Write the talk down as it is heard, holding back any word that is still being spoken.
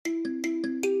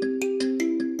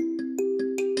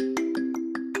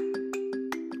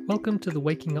Welcome to the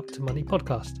Waking Up to Money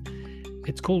podcast.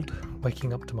 It's called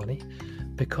Waking Up to Money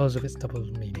because of its double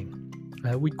meaning.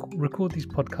 We record these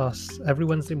podcasts every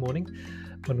Wednesday morning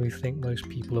when we think most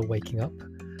people are waking up.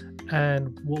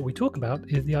 And what we talk about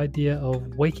is the idea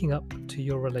of waking up to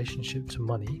your relationship to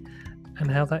money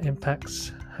and how that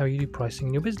impacts how you do pricing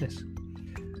in your business.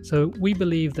 So we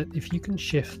believe that if you can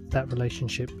shift that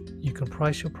relationship, you can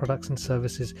price your products and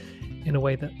services in a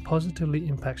way that positively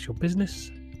impacts your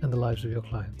business and the lives of your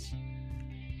clients.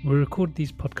 We record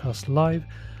these podcasts live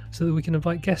so that we can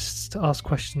invite guests to ask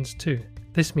questions too.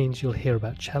 This means you'll hear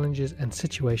about challenges and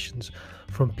situations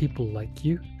from people like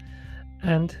you,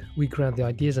 and we ground the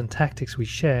ideas and tactics we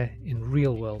share in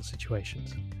real-world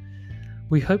situations.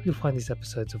 We hope you'll find these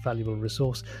episodes a valuable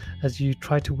resource as you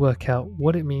try to work out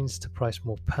what it means to price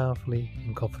more powerfully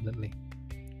and confidently.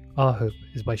 Our hope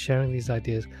is by sharing these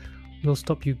ideas, we'll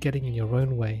stop you getting in your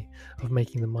own way of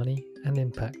making the money and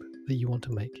impact that you want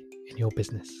to make in your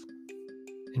business.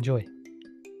 Enjoy.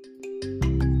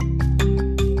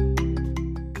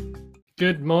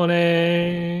 Good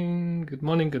morning. Good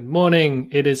morning. Good morning.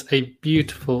 It is a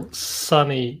beautiful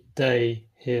sunny day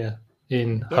here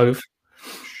in Hove.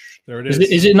 There it is.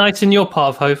 Is it nice in your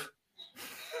part of Hove?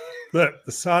 Look,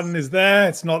 the sun is there.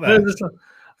 It's not there.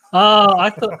 Oh, I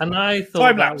thought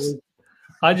Time lapse.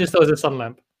 I just thought it was a sun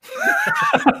lamp.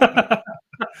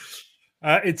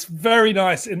 It's very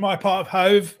nice in my part of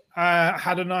Hove.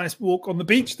 Had a nice walk on the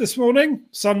beach this morning.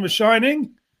 Sun was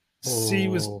shining. Sea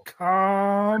was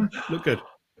calm. Look good.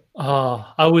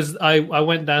 I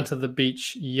went down to the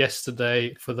beach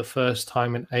yesterday for the first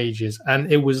time in ages,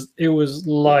 and it was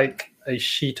like a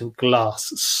sheet of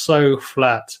glass, so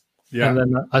flat. Yeah. And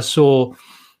then I saw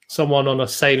someone on a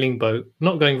sailing boat,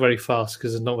 not going very fast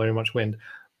because there's not very much wind,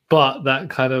 but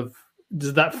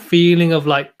that feeling of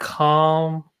like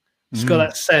calm. It's got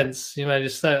that sense,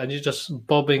 and you're just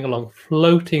bobbing along,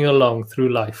 floating along through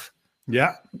life.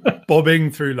 Yeah,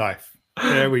 bobbing through life.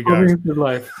 There we go. Bobbing through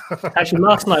life. Actually,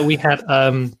 last night we had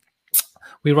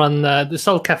we run the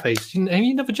Soul Cafes. Have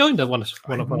you never joined one of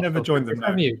them? Never joined them.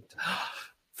 Have you?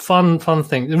 Fun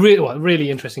thing.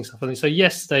 Really interesting stuff. So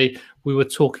yesterday we were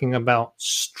talking about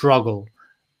struggle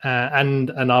and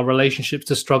our relationships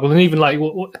to struggle, and even like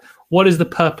what is the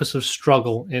purpose of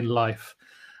struggle in life?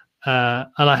 And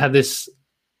I had this,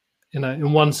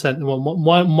 in one sense, my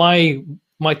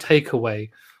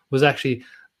takeaway was actually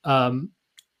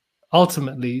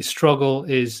ultimately struggle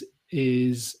is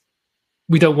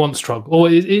we don't want struggle, or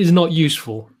it is not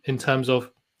useful in terms of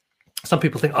some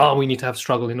people think, we need to have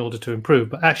struggle in order to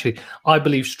improve. But actually, I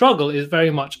believe struggle is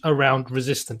very much around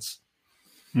resistance.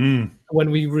 When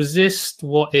we resist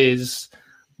what is,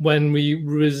 when we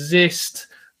resist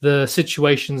the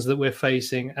situations that we're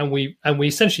facing, and we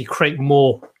essentially create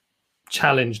more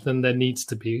challenge than there needs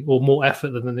to be, or more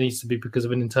effort than there needs to be because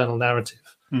of an internal narrative,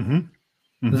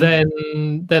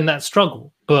 then that's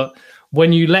struggle. But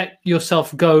when you let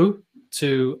yourself go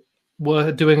to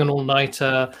doing an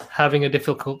all-nighter, having a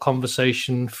difficult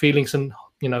conversation, feeling some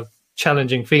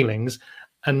challenging feelings,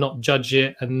 and not judge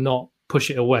it and not push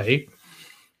it away,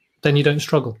 then you don't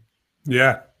struggle.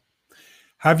 Yeah.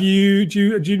 Have you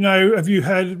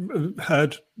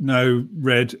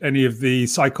read any of the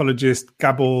psychologist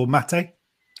Gabor Mate?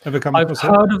 Ever come across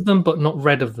him? I've heard of them, but not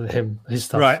read of his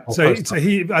stuff. Right. So I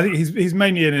think he's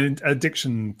mainly an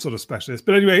addiction sort of specialist.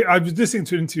 But anyway, I was listening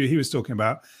to an interview he was talking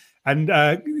about, and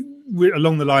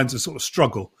along the lines of sort of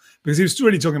struggle, because he was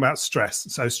really talking about stress.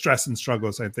 So stress and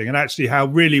struggle, same thing, and actually how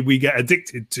really we get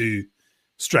addicted to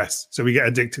stress. So we get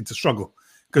addicted to struggle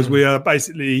because we are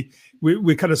basically.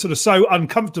 We're kind of sort of so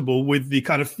uncomfortable with the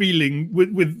kind of feeling,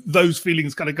 with those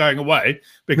feelings kind of going away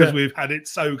because we've had it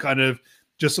so kind of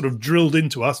just sort of drilled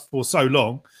into us for so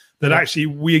long that actually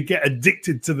we get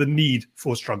addicted to the need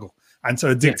for struggle, and so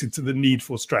addicted to the need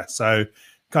for stress. So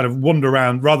kind of wander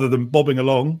around rather than bobbing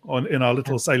along in our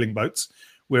little sailing boats.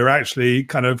 We're actually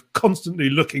kind of constantly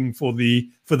looking for the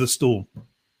storm.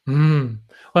 Well,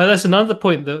 that's another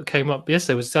point that came up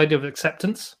yesterday, was the idea of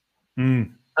acceptance.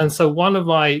 And so one of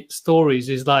my stories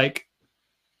is like,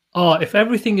 if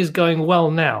everything is going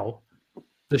well now,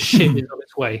 the shit is on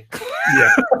its way.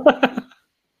 Yeah.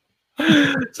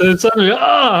 So suddenly,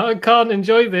 I can't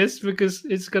enjoy this because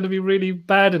it's going to be really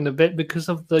bad in a bit because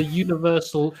of the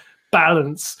universal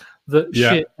balance that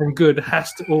shit and good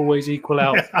has to always equal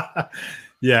out.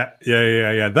 Yeah.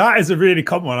 That is a really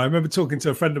common one. I remember talking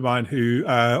to a friend of mine who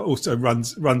also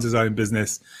runs his own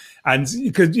business. And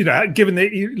because, given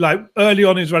that like early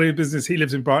on he's running a business, he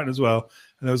lives in Brighton as well.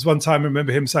 And there was one time I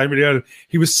remember him saying really early,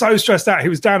 he was so stressed out. He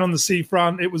was down on the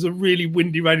seafront. It was a really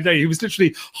windy, rainy day. He was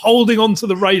literally holding onto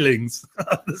the railings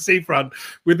of the seafront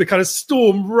with the kind of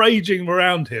storm raging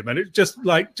around him. And it just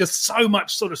so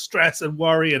much sort of stress and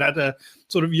worry, and had a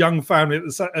sort of young family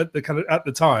at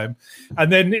the time.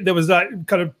 And then there was that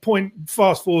kind of point,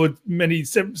 fast forward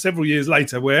several years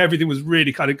later, where everything was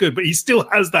really kind of good, but he still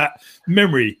has that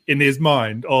memory in his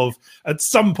mind of at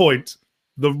some point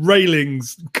the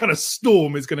railings kind of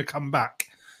storm is going to come back.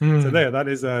 So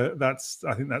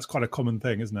I think that's quite a common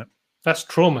thing, isn't it? That's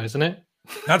trauma, isn't it?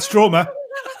 That's trauma.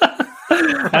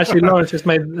 Actually, Lawrence just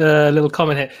made a little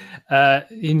comment here.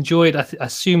 Enjoyed, I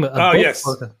assume, a book. Yes,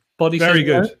 Body very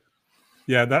good. No?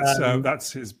 Yeah,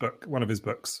 that's his book, one of his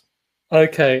books.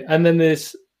 Okay, and then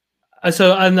this.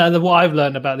 And what I've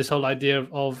learned about this whole idea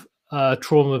of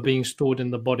trauma being stored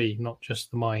in the body, not just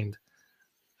the mind,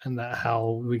 and that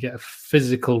how we get a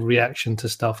physical reaction to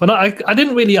stuff. And I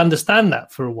didn't really understand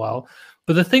that for a while,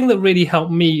 but the thing that really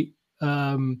helped me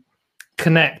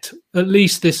connect, at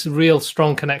least this real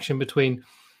strong connection between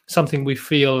something we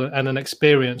feel and an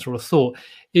experience or a thought,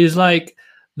 is like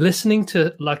listening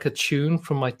to like a tune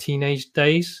from my teenage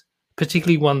days,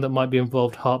 particularly one that might be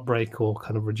involved heartbreak or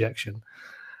kind of rejection,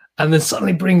 and then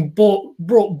suddenly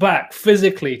brought back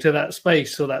physically to that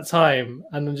space or that time,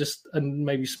 and then and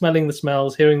maybe smelling the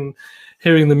smells, hearing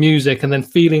the music, and then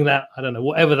feeling that, I don't know,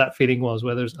 whatever that feeling was,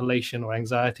 whether it's elation or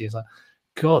anxiety. It's like,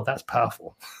 God, that's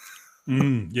powerful.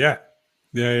 Yeah.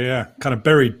 Kind of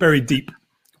buried deep.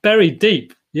 Buried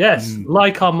deep. Yes.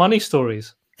 Like our money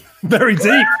stories. Very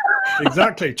deep.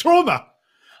 Exactly. Trauma.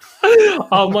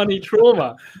 Our money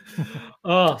trauma.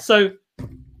 So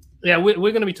yeah, we're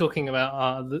going to be talking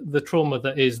about the trauma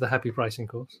that is the Happy Pricing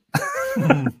course.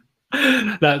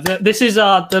 This is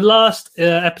the last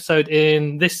episode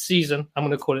in this season. I'm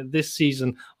going to call it this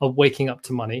season of Waking Up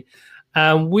to Money.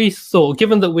 And we thought,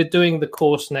 given that we're doing the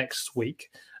course next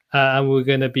week, and we're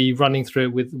going to be running through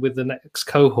it with the next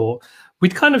cohort,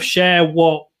 we'd kind of share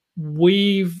what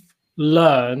we've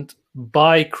learned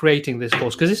by creating this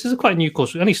course, because this is a quite new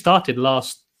course. We only started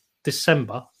last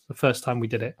December, the first time we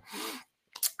did it.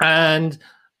 And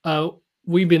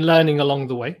we've been learning along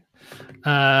the way,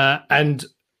 and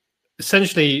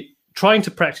essentially trying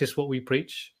to practice what we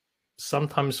preach,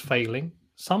 sometimes failing,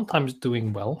 sometimes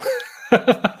doing well,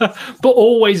 but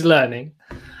always learning.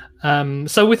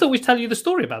 So we thought we'd tell you the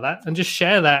story about that and just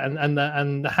share that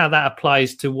and how that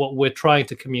applies to what we're trying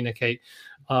to communicate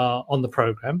on the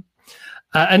program.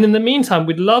 And in the meantime,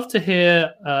 we'd love to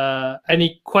hear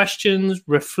any questions,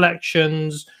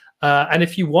 reflections, and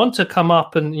if you want to come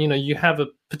up and you have a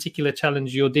particular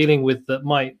challenge you're dealing with that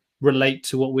might relate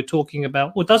to what we're talking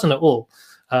about, or doesn't at all,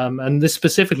 and this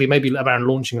specifically maybe around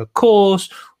launching a course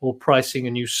or pricing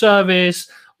a new service,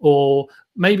 or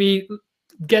maybe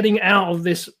getting out of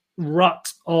this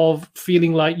rut of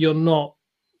feeling like you're not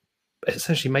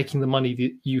essentially making the money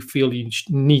that you feel you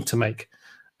need to make,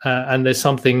 and there's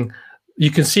something you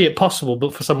can see it possible,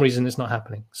 but for some reason it's not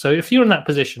happening. So if you're in that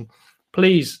position,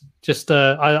 please just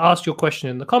I asked your question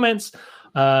in the comments,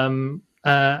 and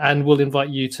we'll invite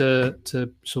you to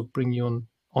sort of bring you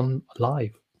on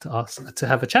live to us to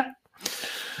have a chat.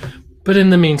 But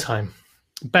in the meantime,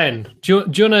 Ben, do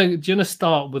you want to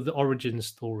start with the origin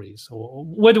stories, or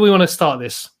where do we want to start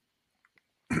this?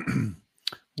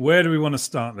 Where do we want to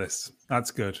start this?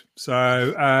 That's good.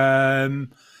 So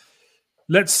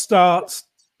let's start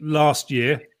last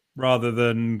year rather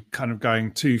than kind of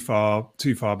going too far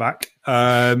back.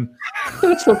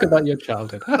 Let's talk about your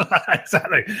childhood.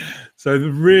 Exactly. So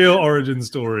the real origin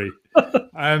story.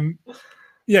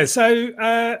 Yeah. So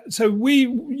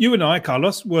you and I,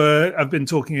 Carlos, have been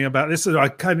talking about this. So I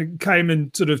kind of came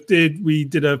and sort of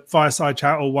did a fireside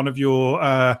chat, or one of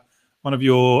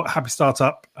your Happy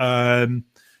Startup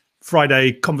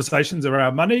Friday conversations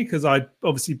around money, because I'd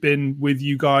obviously been with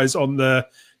you guys on the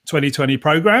 2020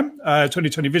 program,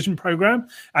 2020 Vision program.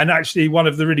 And actually one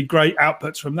of the really great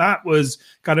outputs from that was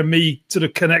kind of me sort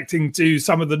of connecting to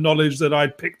some of the knowledge that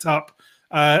I'd picked up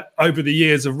over the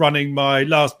years of running my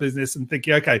last business, and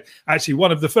thinking, okay, actually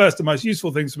one of the first and most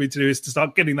useful things for me to do is to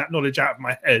start getting that knowledge out of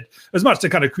my head, as much to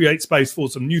kind of create space for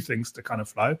some new things to kind of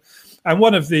flow. And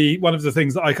one of the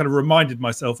things that I kind of reminded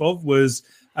myself of was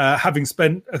having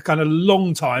spent a kind of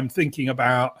long time thinking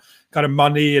about kind of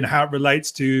money and how it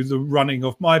relates to the running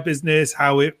of my business,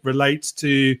 how it relates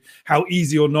to how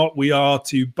easy or not we are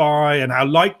to buy, and how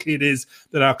likely it is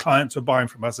that our clients are buying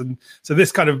from us. And so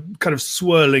this kind of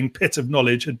swirling pit of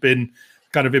knowledge had been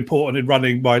kind of important in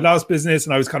running my last business.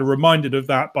 And I was kind of reminded of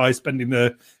that by spending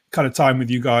the kind of time with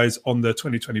you guys on the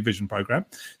 2020 Vision program.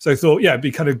 So I thought, yeah, it'd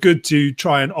be kind of good to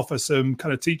try and offer some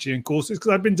kind of teaching and courses,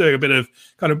 because I've been doing a bit of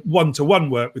kind of one-to-one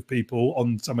work with people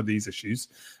on some of these issues.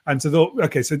 And so I thought,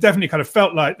 okay, so definitely kind of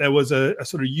felt like there was a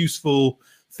sort of useful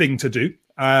thing to do.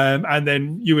 And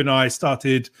then you and I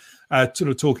started sort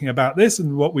of talking about this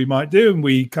and what we might do. And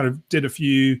we kind of did a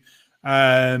few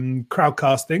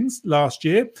crowdcast things last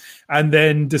year, and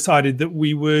then decided that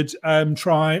we would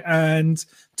try and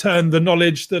turn the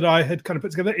knowledge that I had kind of put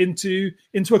together into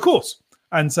a course.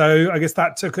 And so I guess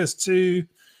that took us to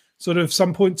sort of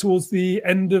some point towards the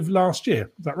end of last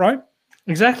year. Is that right?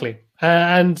 Exactly.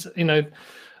 And,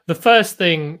 the first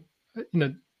thing,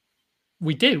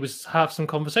 we did was have some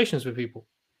conversations with people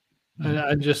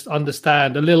and just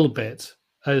understand a little bit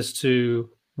as to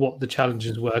what the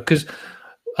challenges were. Because,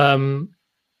 by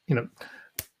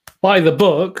the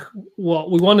book, what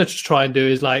we wanted to try and do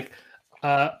is like,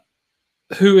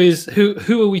 who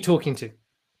are we talking to?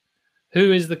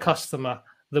 Who is the customer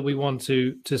that we want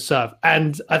to serve?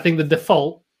 And I think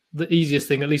the easiest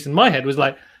thing, at least in my head, was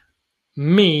like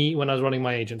me when I was running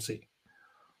my agency,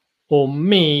 or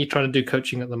me trying to do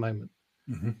coaching at the moment,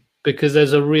 because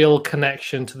there's a real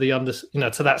connection to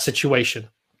to that situation.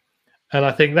 And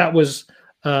I think that was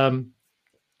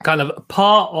kind of a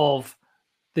part of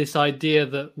this idea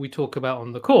that we talk about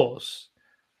on the course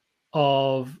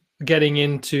of getting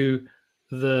into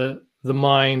the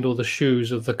mind or the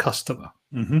shoes of the customer.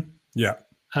 Yeah.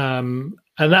 And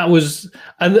that was,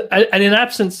 and in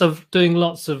absence of doing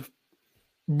lots of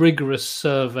rigorous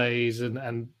surveys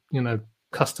and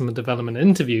customer development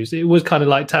interviews, it was kind of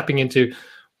like tapping into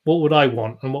what would I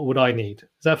want and what would I need.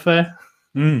 Is that fair?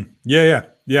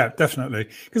 Yeah, definitely.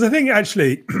 Because I think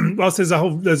actually, whilst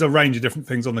there's a range of different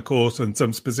things on the course and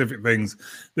some specific things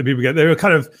that people get, there are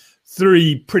kind of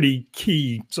three pretty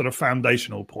key sort of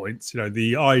foundational points.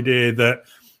 The idea that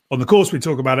on the course we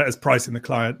talk about it as pricing the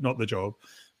client, not the job.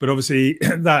 But obviously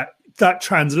that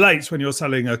translates when you're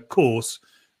selling a course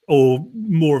or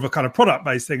more of a kind of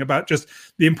product-based thing about just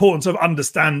the importance of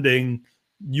understanding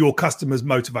your customers'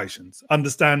 motivations,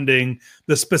 understanding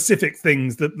the specific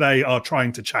things that they are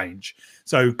trying to change.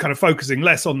 So kind of focusing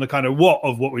less on the kind of what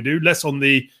of what we do, less on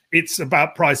it's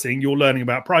about pricing, you're learning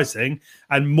about pricing,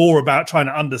 and more about trying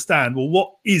to understand, well,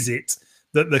 what is it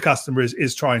that the customer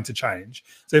is trying to change?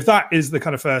 So if that is the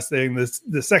kind of first thing,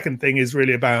 the second thing is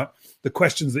really about the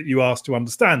questions that you ask to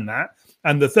understand that.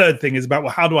 And the third thing is about,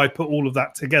 well, how do I put all of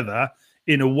that together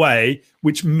in a way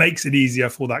which makes it easier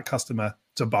for that customer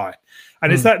to buy?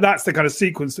 And it's that's the kind of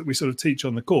sequence that we sort of teach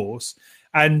on the course.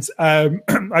 And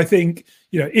I think,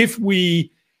 if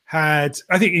we had,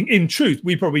 I think in truth,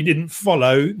 we probably didn't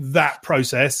follow that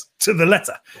process to the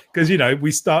letter, because,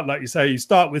 we start, like you say, you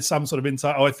start with some sort of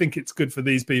insight. Oh, I think it's good for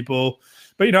these people.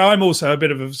 But, I'm also a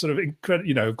bit of a sort of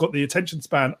got the attention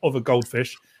span of a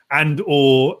goldfish and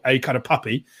or a kind of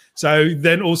puppy. So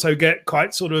then also get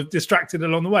quite sort of distracted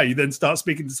along the way. You then start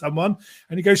speaking to someone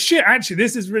and you go, shit, actually,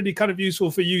 this is really kind of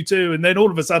useful for you too. And then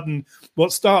all of a sudden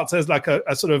what starts as like a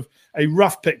sort of a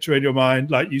rough picture in your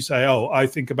mind, like you say, oh, I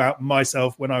think about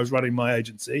myself when I was running my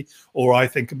agency, or I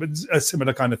think about a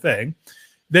similar kind of thing,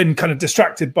 then kind of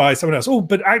distracted by someone else. Oh,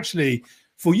 but actually,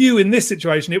 for you in this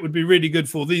situation, it would be really good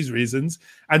for these reasons.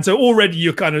 And so already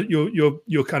you're kind of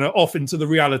off into the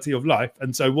reality of life.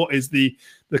 And so what is the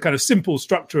kind of simple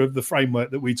structure of the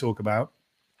framework that we talk about?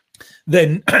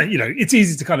 Then, it's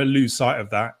easy to kind of lose sight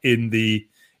of that in the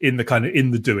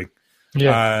doing.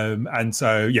 Yeah. And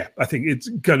so, yeah, I think it's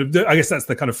kind of, I guess that's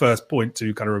the kind of first point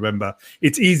to kind of remember.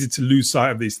 It's easy to lose sight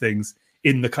of these things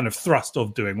in the kind of thrust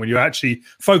of doing. When you're actually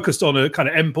focused on a kind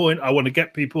of endpoint, I want to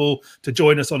get people to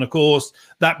join us on a course,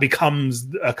 that becomes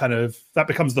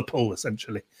the pull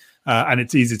essentially. And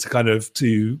it's easy to kind of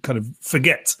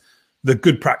forget the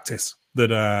good practice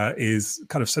that is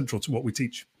kind of central to what we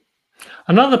teach.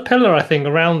 Another pillar, I think,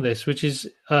 around this, which is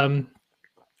or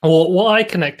what I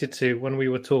connected to when we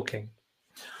were talking,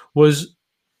 was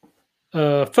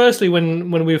firstly when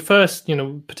we were first,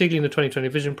 particularly in the 2020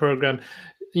 Vision program,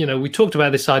 we talked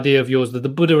about this idea of yours, that the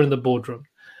Buddha in the boardroom,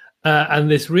 and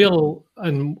this real,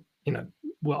 and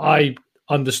what I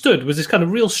understood was this kind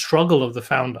of real struggle of the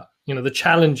founder, the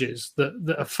challenges that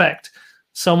affect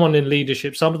someone in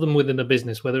leadership, some of them within a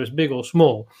business, whether it's big or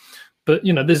small. But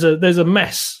there's a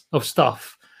mess of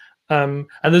stuff, and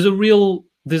there's a real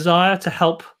desire to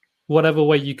help whatever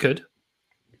way you could.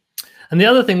 And the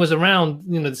other thing was around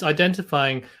this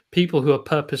identifying people who are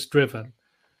purpose driven,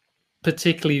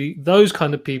 particularly those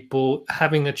kind of people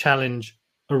having a challenge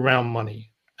around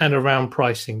money and around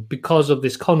pricing because of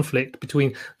this conflict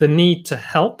between the need to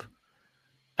help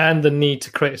and the need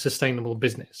to create a sustainable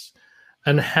business.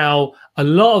 and how a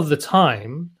lot of the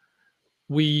time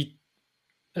we,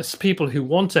 as people who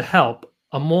want to help,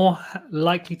 are more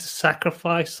likely to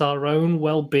sacrifice our own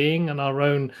well-being and our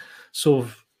own sort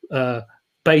of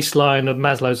baseline of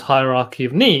Maslow's hierarchy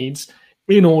of needs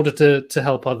in order to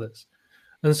help others.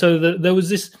 And so there was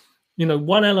this,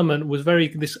 one element was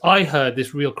I heard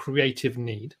this real creative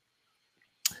need.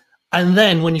 And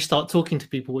then when you start talking to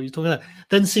people, what you're talking about,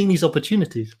 then seeing these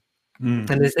opportunities. And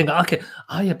they think, okay,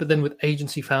 but then with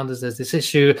agency founders, there's this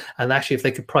issue. And actually, if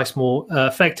they could price more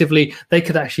effectively, they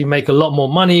could actually make a lot more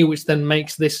money, which then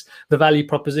makes the value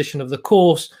proposition of the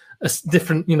course a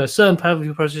different, certain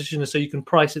value proposition. So you can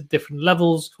price at different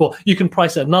levels, or you can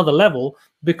price at another level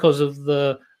because of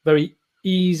the very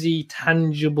easy,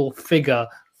 tangible figure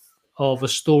of a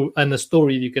story and the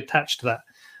story you could attach to that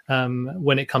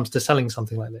when it comes to selling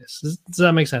something like this. Does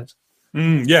that make sense?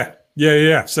 Yeah.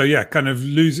 So kind of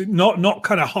losing, not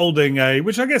kind of holding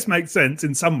which I guess makes sense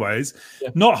in some ways,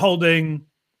 not holding.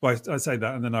 Well, I say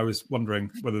that, and then I was wondering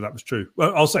whether that was true.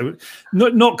 Well, I'll say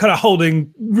not kind of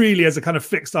holding really as a kind of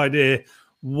fixed idea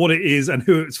what it is and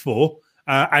who it's for,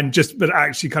 but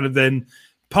actually kind of then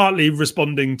partly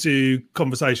responding to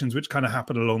conversations which kind of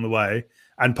happen along the way,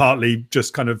 and partly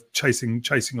just kind of chasing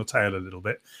your tail a little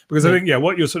bit. Because I think,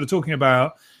 what you're sort of talking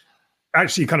about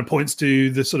actually kind of points to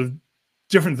the sort of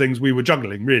different things we were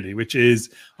juggling, really, which is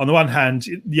on the one hand,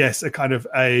 yes, a kind of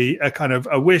a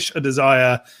wish, a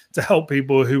desire to help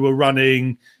people who were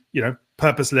running,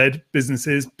 purpose-led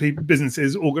businesses,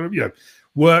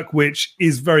 work which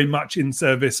is very much in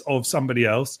service of somebody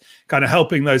else, kind of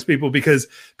helping those people, because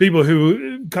people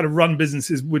who kind of run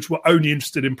businesses which were only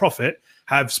interested in profit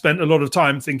have spent a lot of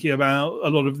time thinking about a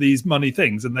lot of these money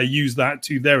things, and they use that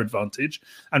to their advantage.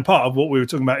 And part of what we were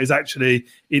talking about is actually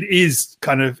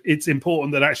it's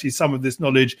important that actually some of this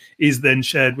knowledge is then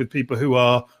shared with people who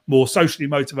are more socially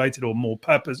motivated or more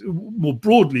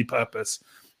broadly purpose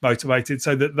motivated,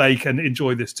 so that they can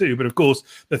enjoy this too. But of course,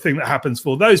 the thing that happens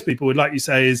for those people, like you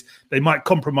say, is they might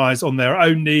compromise on their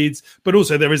own needs, but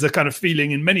also there is a kind of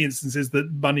feeling in many instances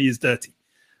that money is dirty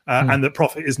and that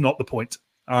profit is not the point.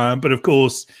 But of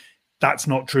course, that's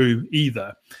not true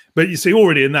either. But you see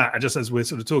already in that, just as we're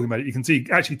sort of talking about it, you can see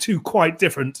actually two quite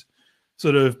different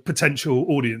sort of potential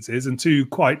audiences and two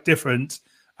quite different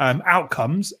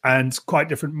outcomes and quite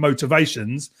different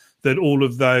motivations that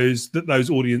those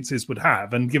audiences would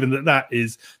have. And given that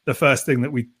is the first thing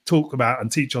that we talk about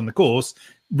and teach on the course,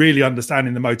 really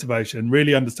understanding the motivation,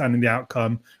 really understanding the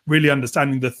outcome, really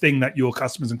understanding the thing that your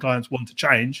customers and clients want to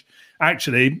change.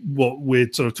 Actually, what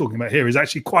we're sort of talking about here is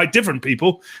actually quite different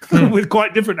people with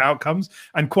quite different outcomes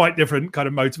and quite different kind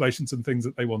of motivations and things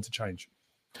that they want to change.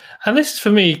 And this, for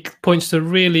me, points to a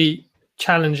really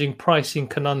challenging pricing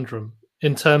conundrum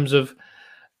in terms of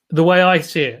the way I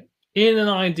see it. In an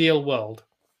ideal world,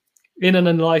 in an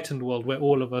enlightened world where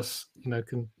all of us,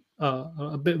 can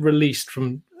a bit released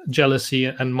from jealousy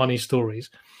and money stories,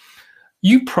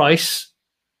 you price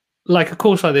like a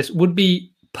course like this would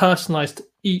be personalized to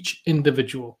each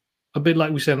individual. A bit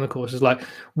like we say in the course, is like,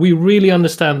 we really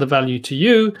understand the value to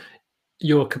you,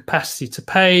 your capacity to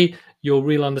pay, your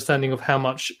real understanding of how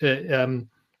much,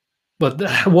 what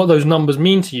those numbers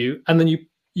mean to you, and then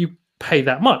you pay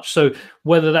that much. So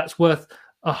whether that's worth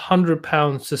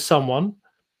 £100 to someone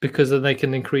because then they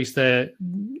can increase their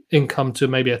income to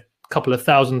maybe a couple of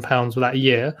 £1,000 for that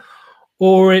year,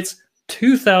 or it's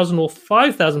 £2,000 or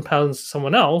 £5,000 to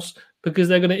someone else because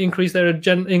they're going to increase their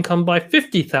income by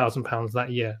 £50,000 that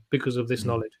year because of this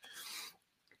knowledge.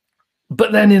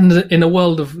 But then in a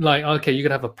world of like, okay, you're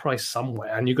going to have a price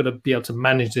somewhere and you've got to be able to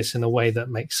manage this in a way that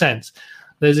makes sense.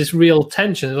 There's this real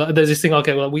tension. There's this thing,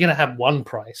 okay, well, we're going to have one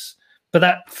price. But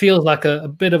that feels like a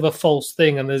bit of a false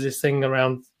thing. And there's this thing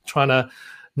around trying to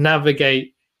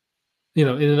navigate, in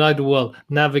an ideal world,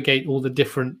 navigate all the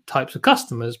different types of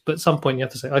customers. But at some point you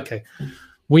have to say, okay,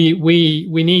 we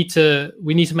need to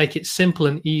make it simple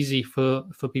and easy for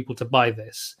people to buy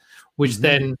this, which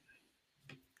then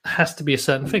has to be a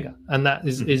certain figure. And that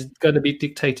is going to be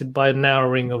dictated by a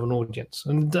narrowing of an audience.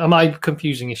 And am I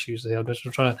confusing issues there? I'm just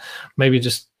trying to maybe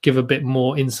just give a bit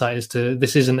more insight as to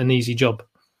this isn't an easy job.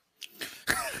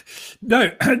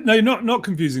 No, you're not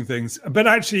confusing things. But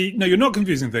actually, no, you're not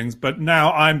confusing things. But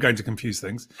now I'm going to confuse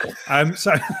things.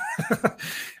 So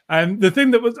the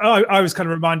thing that I was kind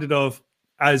of reminded of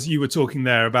as you were talking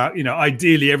there about,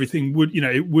 ideally everything would,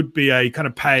 it would be a kind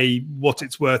of pay what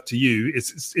it's worth to you.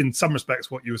 It's in some respects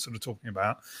what you were sort of talking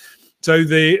about. So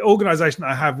the organization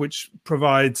that I have, which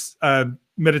provides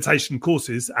meditation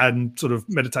courses and sort of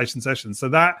meditation sessions. So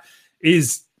that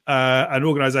is an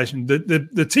organization.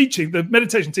 The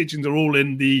meditation teachings are all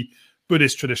in the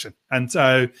Buddhist tradition. And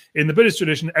so in the Buddhist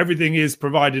tradition, everything is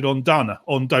provided on dana,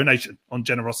 on donation, on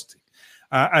generosity.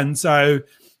 And so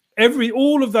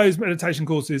all of those meditation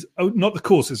courses, not the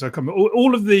courses,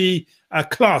 all of the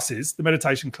classes, the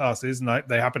meditation classes, and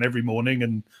they happen every morning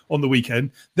and on the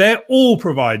weekend, they're all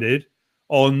provided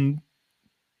on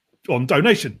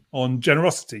donation, on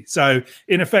generosity. So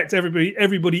in effect,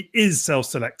 everybody is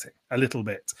self-selecting a little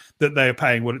bit, that they are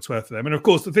paying what it's worth for them. And of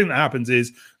course, the thing that happens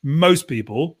is most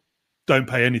people don't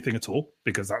pay anything at all,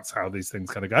 because that's how these things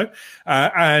kind of go.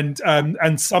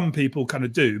 And some people kind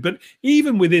of do. But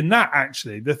even within that,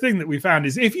 actually, the thing that we found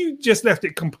is if you just left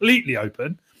it completely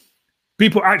open,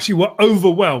 people actually were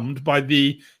overwhelmed by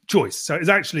the choice. So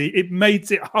it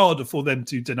made it harder for them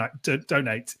to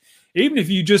donate. Even if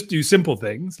you just do simple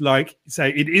things like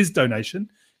say it is donation,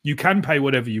 you can pay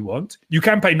whatever you want. You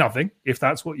can pay nothing if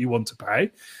that's what you want to pay.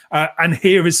 And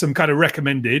here is some kind of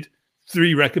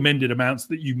three recommended amounts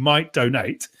that you might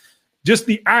donate. Just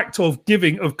the act of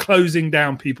closing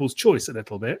down people's choice a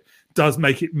little bit does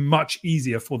make it much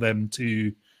easier for them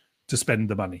to spend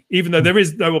the money, even though there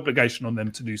is no obligation on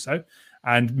them to do so.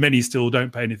 And many still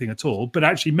don't pay anything at all. But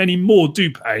actually many more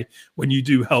do pay when you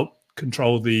do help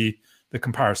control the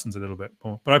comparisons a little bit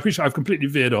more. But I appreciate I've completely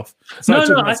veered off. So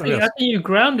I think you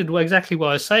grounded exactly what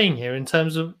I was saying here in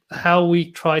terms of how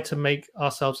we try to make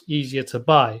ourselves easier to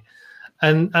buy.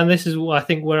 And this is what I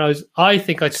think I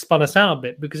think I spun us out a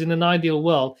bit, because in an ideal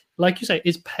world, like you say,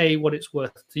 is pay what it's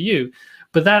worth to you.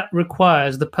 But that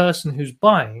requires the person who's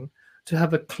buying to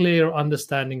have a clear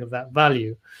understanding of that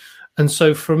value. And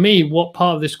so for me, what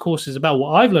part of this course is about,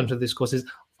 what I've learned of this course is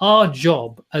our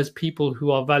job as people who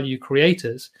are value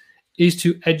creators is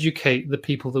to educate the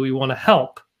people that we want to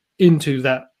help into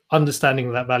that understanding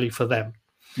of that value for them.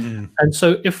 And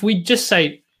so if we just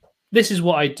say, this is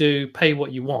what I do, pay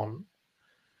what you want,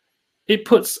 it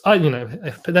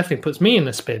definitely puts me in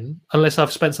a spin unless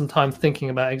I've spent some time thinking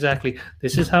about exactly,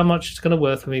 this is how much it's going to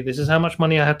worth for me. This is how much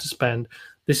money I have to spend.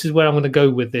 This is where I'm going to go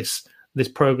with this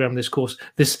program, this course,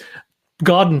 this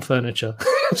garden furniture.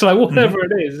 It's like whatever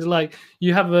it is. It's like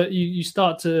you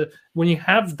start to, when you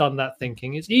have done that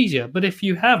thinking, it's easier. But if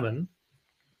you haven't,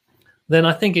 then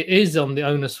I think it is on the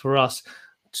onus for us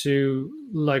to,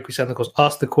 like we said in the course,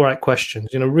 ask the correct questions.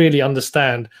 Really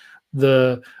understand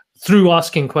through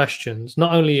asking questions,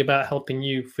 not only about helping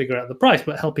you figure out the price,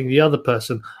 but helping the other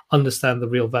person understand the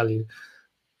real value.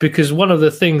 Because one of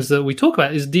the things that we talk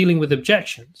about is dealing with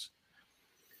objections.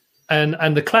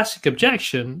 And the classic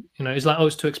objection, is like, oh,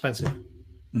 it's too expensive.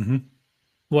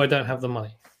 Well, I don't have the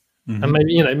money. And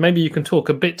maybe you can talk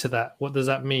a bit to that. What does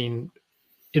that mean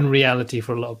in reality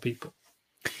for a lot of people?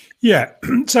 Yeah.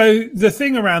 So the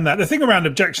thing around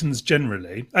objections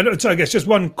generally, so I guess just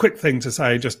one quick thing to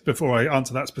say just before I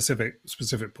answer that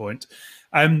specific point.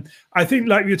 I think,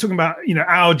 like you're talking about,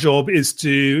 our job is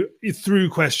through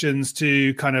questions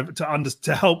to kind of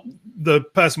to help the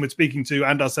person we're speaking to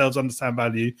and ourselves understand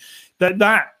value.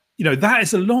 That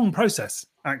is a long process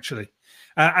actually,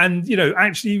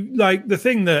 actually, like the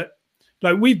thing that,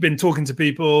 like, we've been talking to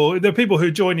people. There are people who are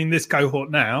joining this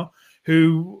cohort now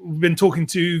who we've been talking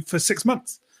to for 6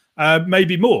 months,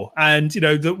 maybe more, and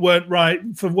that weren't right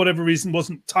for whatever reason.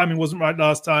 Timing wasn't right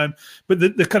last time, but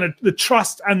the kind of the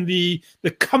trust and the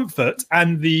comfort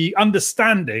and the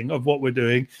understanding of what we're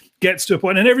doing gets to a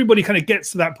point, and everybody kind of gets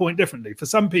to that point differently. For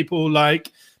some people,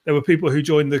 like there were people who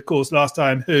joined the course last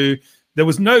time who there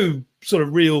was no sort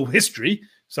of real history,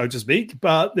 so to speak,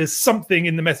 but there's something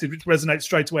in the message which resonates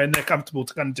straight away and they're comfortable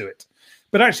to kind of do it.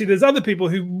 But actually, there's other people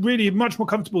who really are much more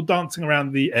comfortable dancing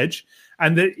around the edge,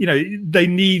 and that they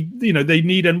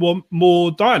need and want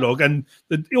more dialogue, and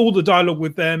all the dialogue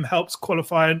with them helps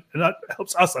qualify and that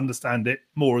helps us understand it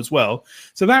more as well.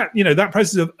 So that that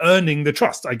process of earning the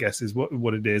trust, I guess, is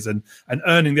what it is, and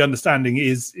earning the understanding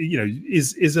is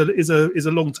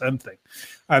a long-term thing.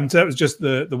 So that was just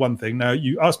the one thing. Now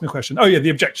you asked me a question. Oh yeah, the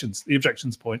objections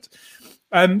point.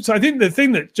 So I think the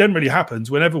thing that generally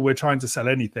happens whenever we're trying to sell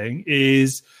anything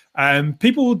is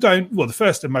people don't. Well, the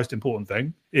first and most important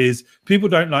thing is people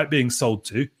don't like being sold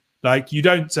to. Like, you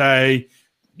don't say,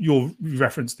 you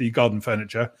reference the garden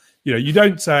furniture. You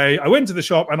don't say, I went to the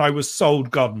shop and I was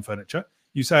sold garden furniture.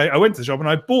 You say, I went to the shop and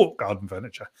I bought garden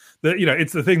furniture. That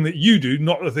it's the thing that you do,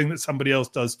 not the thing that somebody else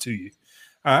does to you.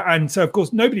 And so, of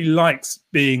course, nobody likes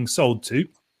being sold to.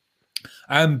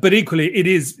 But equally, it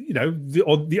is,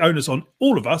 the onus on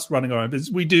all of us running our own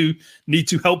business. We do need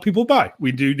to help people buy.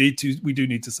 We do need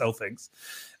to sell things.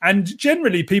 And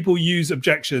generally, people use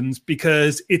objections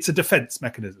because it's a defense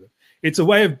mechanism. It's a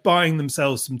way of buying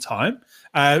themselves some time,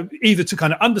 either to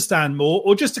kind of understand more,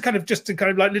 or just to kind of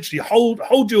like literally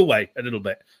hold you away a little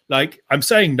bit. Like, I'm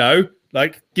saying no,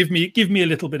 Like, give me a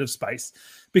little bit of space.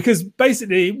 Because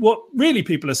basically what really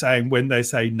people are saying when they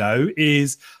say no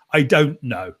is, I don't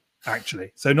know,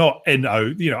 actually. So not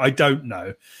N-O, I don't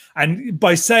know. And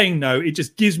by saying no, it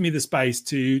just gives me the space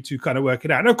to kind of work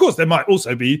it out. And of course, there might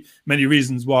also be many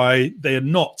reasons why they are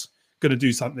not going to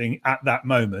do something at that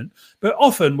moment. But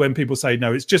often when people say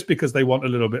no, it's just because they want a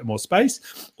little bit more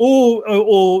space,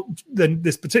 or then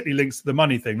this particularly links to the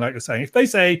money thing, like you're saying.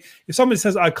 If somebody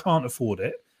says, I can't afford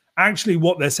it, actually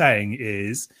what they're saying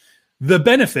is the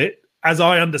benefit, as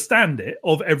I understand it,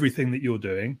 of everything that you're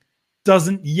doing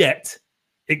doesn't yet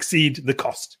exceed the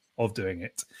cost of doing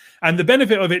it. And the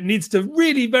benefit of it needs to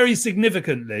really very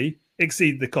significantly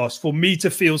exceed the cost for me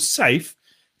to feel safe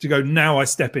to go, now I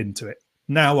step into it.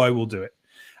 Now I will do it.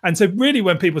 And so really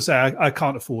when people say I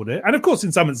can't afford it, and of course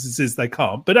in some instances they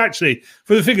can't, but actually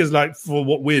for the figures, like for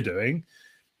what we're doing,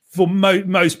 for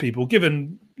most people,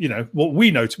 given what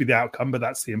we know to be the outcome, but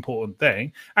that's the important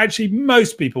thing, actually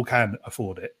most people can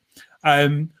afford it.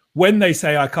 When they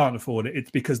say I can't afford it,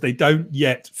 it's because they don't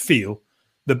yet feel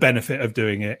the benefit of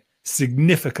doing it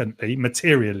significantly,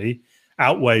 materially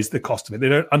outweighs the cost of it. They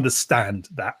don't understand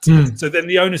that. So then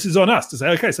the onus is on us to say,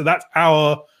 okay, so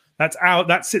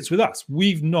that sits with us.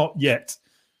 We've not yet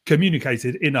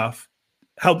communicated enough,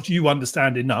 helped you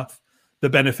understand enough the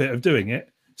benefit of doing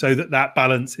it, so that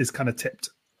balance is kind of tipped.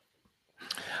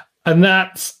 And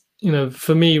that's,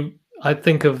 for me, I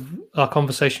think of our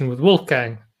conversation with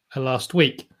Wolfgang last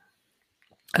week,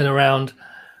 and around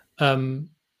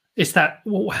it's that,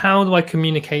 how do I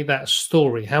communicate that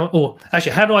story? How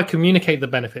do I communicate the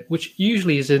benefit, which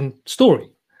usually is in story?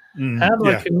 How do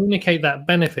I communicate that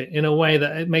benefit in a way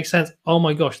that it makes sense? Oh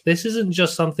my gosh, this isn't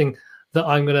just something that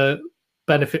I'm going to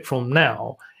benefit from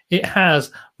now. It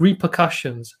has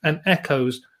repercussions and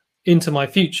echoes into my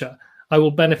future. I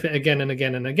will benefit again and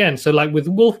again and again. So like with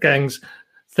Wolfgang's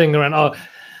thing around,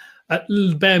 at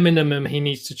bare minimum, he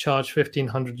needs to charge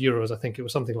 1,500 euros. I think it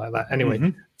was something like that.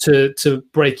 Anyway, to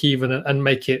break even and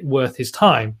make it worth his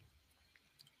time.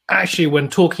 Actually, when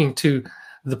talking to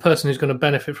the person who's going to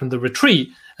benefit from the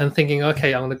retreat and thinking,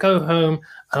 okay, I'm going to go home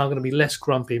and I'm going to be less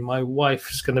grumpy. My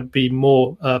wife's going to be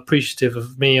more appreciative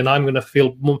of me, and I'm going to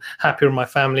feel more happier in my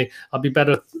family. I'll be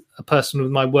better a person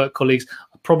with my work colleagues.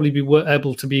 I'll probably be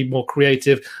able to be more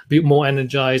creative, be more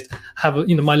energized.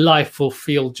 My life will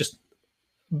feel just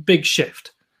big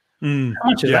shift. How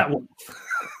much is that worth?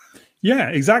 Yeah,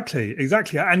 exactly.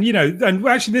 And and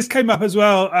actually this came up as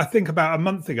well, I think about a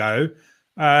month ago.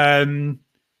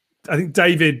 I think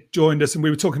David joined us and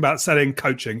we were talking about selling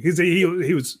coaching.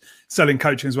 He was selling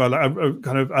coaching as well, like a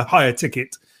kind of a higher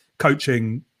ticket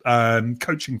coaching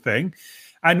thing.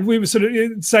 And we were sort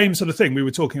of same sort of thing we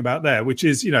were talking about there, which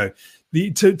is,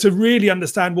 to really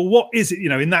understand, well, what is it,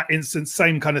 in that instance,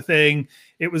 same kind of thing.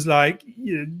 It was like,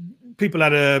 people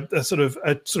had a sort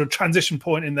of transition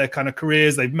point in their kind of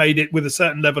careers. They've made it with a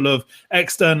certain level of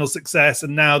external success,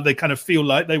 and now they kind of feel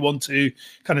like they want to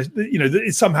kind of,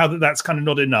 somehow that's kind of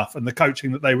not enough. And the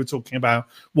coaching that they were talking about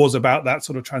was about that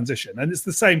sort of transition. And it's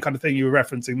the same kind of thing you were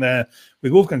referencing there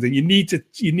with Wolfgang. You need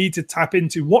to tap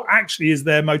into what actually is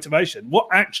their motivation. What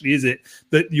actually is it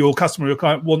that your customer, your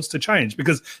client wants to change?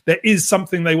 Because there is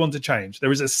something they want to change.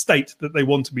 There is a state that they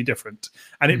want to be different.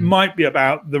 And it might be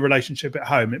about the relationship at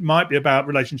home. It might be about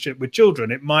relationship with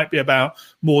children. It might be about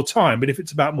more time. But if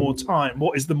it's about more time,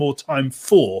 what is the more time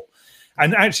for?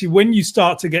 And actually, when you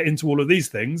start to get into all of these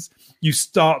things, you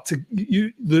start to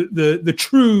the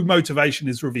true motivation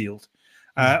is revealed,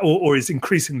 or is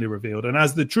increasingly revealed. And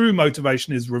as the true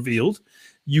motivation is revealed,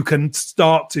 you can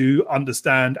start to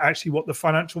understand actually what the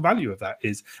financial value of that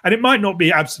is. And it might not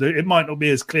be absolute. It might not be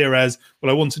as clear as,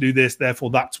 well, I want to do this,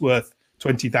 therefore that's worth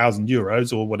 20,000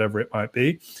 euros or whatever it might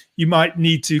be. You might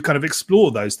need to kind of explore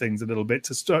those things a little bit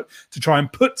to try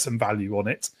and put some value on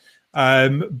it.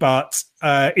 But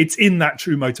it's in that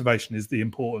true motivation is the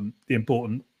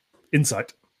important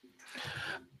insight.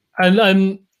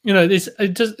 And it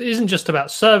just isn't just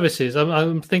about services.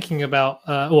 I'm thinking about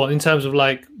in terms of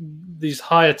like these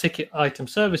higher ticket item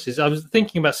services. I was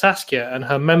thinking about Saskia and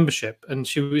her membership, and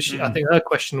I think her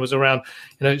question was around,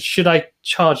 should I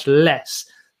charge less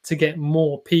to get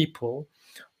more people,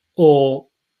 or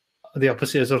the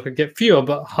opposite, as I could get fewer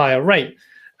but higher rate?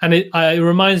 And it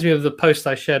reminds me of the post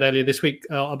I shared earlier this week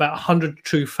about 100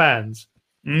 true fans.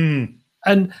 And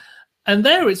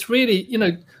there it's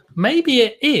really, maybe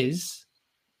it is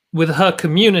with her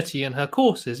community and her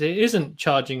courses. It isn't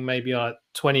charging maybe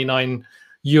 29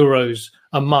 euros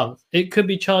a month. It could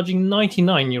be charging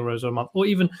 99 euros a month, or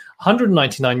even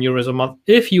 199 euros a month,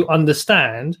 if you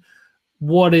understand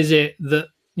what is it that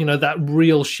that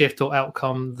real shift or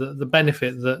outcome, the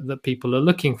benefit that people are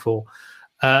looking for.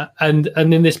 And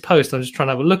in this post, I'm just trying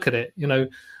to have a look at it.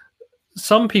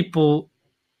 Some people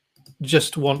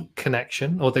just want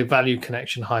connection, or they value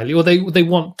connection highly, or they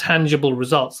want tangible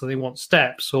results, so they want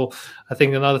steps. Or I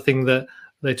think another thing that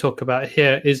they talk about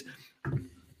here is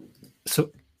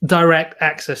direct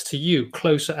access to you,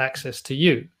 closer access to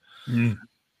you.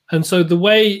 And so the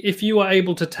way, if you are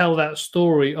able to tell that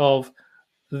story of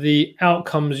the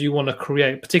outcomes you want to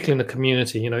create, particularly in the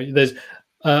community, there's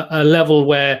a level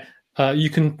where you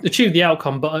can achieve the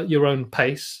outcome but at your own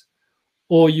pace,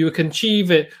 or you can achieve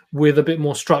it with a bit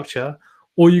more structure,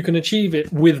 or you can achieve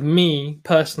it with me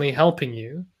personally helping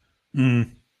you.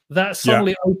 That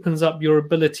suddenly opens up your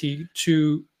ability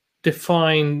to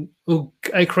define or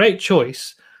create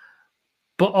choice,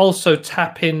 but also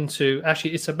tap into,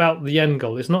 actually, it's about the end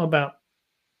goal. It's not about,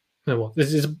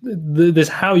 there's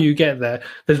how you get there.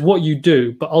 There's what you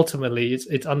do, but ultimately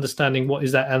it's understanding what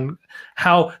is that, and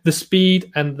how the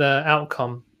speed and the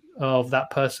outcome of that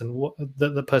person, what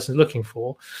the person is looking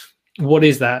for, what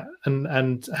is that,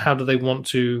 and how do they want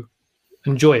to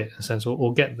enjoy it in a sense,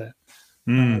 or get there.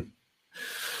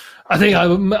 I think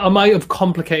I might have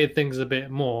complicated things a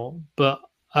bit more, but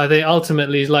I think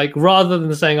ultimately, like, rather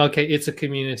than saying, okay, it's a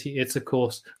community, it's a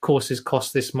course, courses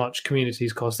cost this much,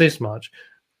 communities cost this much.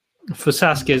 For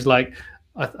Saskia, is like,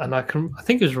 I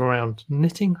think it was around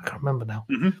knitting. I can't remember now.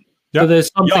 Yeah, but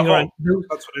there's something around. That's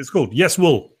what it's called. Yes,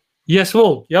 wool. Yes,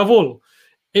 wool. Jawohl.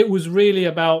 It was really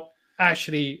about,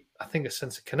 actually, I think, a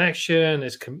sense of connection.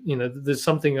 Is there's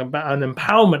something about an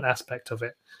empowerment aspect of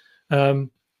it.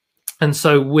 And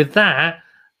so with that,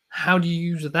 how do you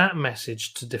use that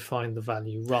message to define the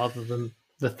value rather than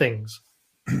the things?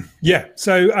 Yeah,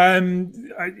 so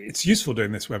it's useful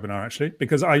doing this webinar, actually,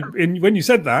 because when you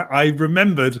said that, I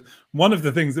remembered one of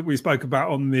the things that we spoke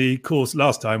about on the course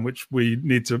last time, which we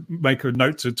need to make a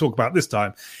note to talk about this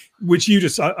time, which you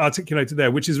just articulated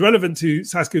there, which is relevant to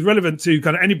Saskia, is relevant to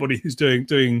kind of anybody who's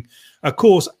doing a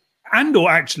course and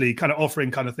or actually kind of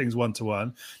offering kind of things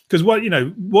one-to-one. Because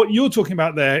what you're talking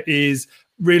about there is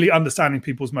really understanding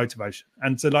people's motivation.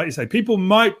 And so, like you say, people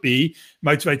might be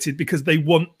motivated because they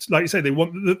want, like you say, they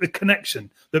want the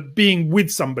connection, that being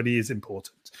with somebody is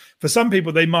important. For some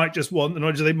people, they might just want the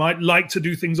knowledge. They might like to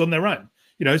do things on their own.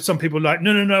 Some people are like,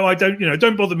 no, I don't,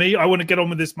 don't bother me. I want to get on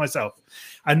with this myself.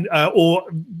 And, or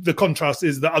the contrast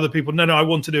is that other people, no, I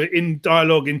want to do it in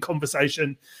dialogue, in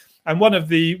conversation. And one of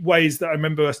the ways that I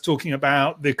remember us talking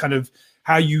about the kind of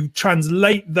how you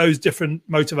translate those different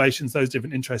motivations, those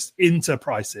different interests into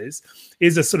prices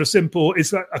is a sort of simple,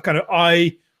 it's a kind of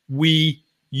I, we,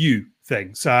 you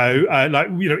thing. So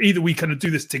either we kind of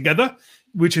do this together,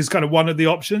 which is kind of one of the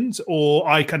options, or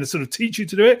I kind of sort of teach you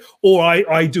to do it, or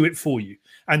I do it for you.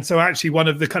 And so actually one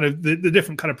of the kind of the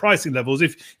different kind of pricing levels,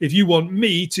 if you want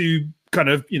me to kind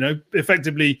of,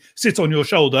 effectively sit on your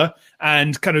shoulder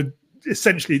and kind of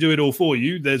essentially do it all for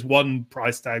you, there's one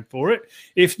price tag for it.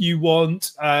 If you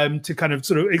want to kind of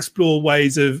sort of explore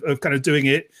ways of kind of doing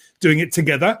it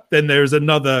together, then there is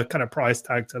another kind of price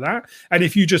tag to that. And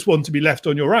if you just want to be left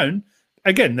on your own,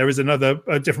 again, there is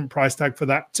a different price tag for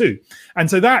that too. And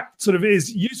so that sort of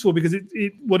is useful because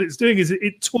what it's doing is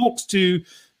it talks to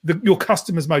your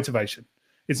customer's motivation.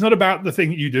 It's not about the thing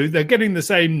that you do. They're getting the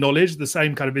same knowledge, the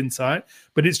same kind of insight,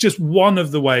 but it's just one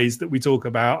of the ways that we talk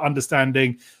about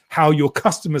understanding how your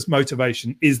customer's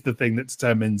motivation is the thing that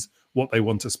determines what they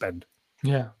want to spend.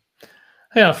 Yeah.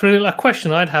 For a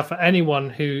question I'd have for anyone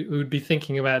who would be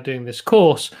thinking about doing this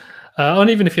course, and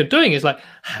even if you're doing it, is like,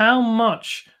 how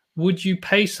much would you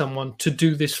pay someone to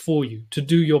do this for you, to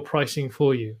do your pricing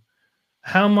for you?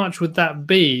 How much would that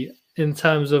be in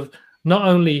terms of not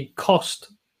only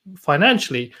cost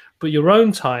financially, but your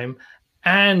own time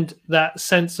and that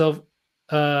sense of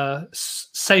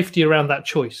safety around that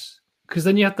choice? Because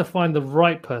then you have to find the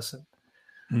right person,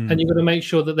 and you're going to make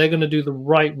sure that they're going to do the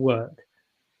right work,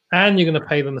 and you're going to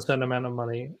pay them a certain amount of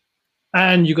money,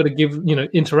 and you've got to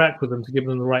interact with them to give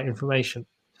them the right information.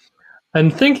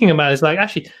 And thinking about it is like,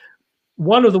 actually,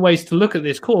 one of the ways to look at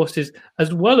this course is,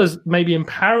 as well as maybe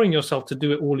empowering yourself to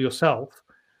do it all yourself,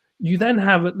 you then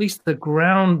have at least the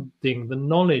grounding, the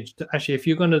knowledge to actually, if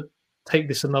you're going to take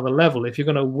this another level, if you're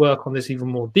going to work on this even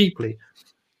more deeply,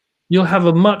 you'll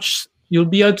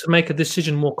be able to make a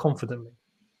decision more confidently,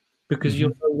 because you'll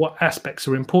know what aspects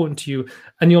are important to you,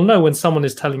 and you'll know when someone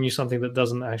is telling you something that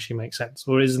doesn't actually make sense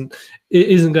or isn't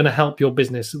going to help your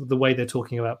business the way they're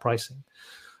talking about pricing.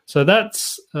 So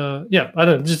that's I don't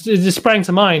know, it just sprang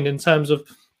to mind in terms of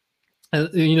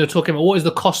talking about what is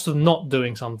the cost of not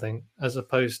doing something as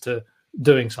opposed to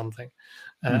doing something,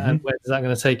 and where is that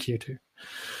going to take you to?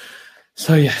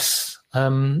 So yes,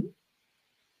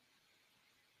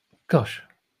 gosh,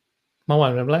 my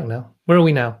mind went blank now. Where are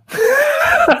we now?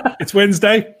 It's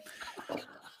Wednesday.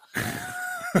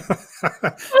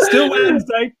 Still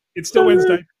Wednesday. It's still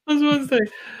Wednesday. It's Wednesday.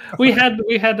 We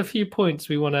had a few points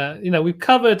we want to, we've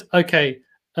covered. Okay,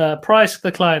 price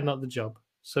the client, not the job.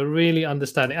 So really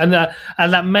understanding and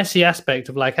that messy aspect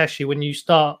of like actually when you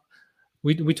start,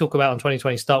 we talk about in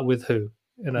 2020, start with who,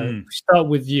 start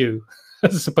with you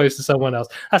as opposed to someone else.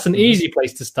 That's an easy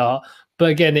place to start,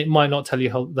 but again, it might not tell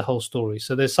you the whole story.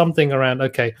 So there's something around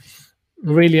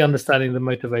really understanding the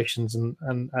motivations and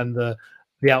the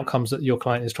outcomes that your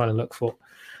client is trying to look for.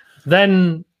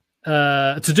 Then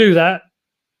to do that,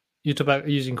 you talk about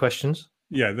using questions.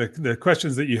 Yeah, the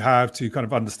questions that you have to kind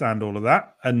of understand all of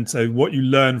that, and so what you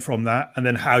learn from that, and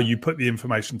then how you put the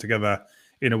information together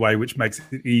in a way which makes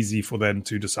it easy for them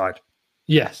to decide.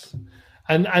 Yes,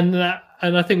 and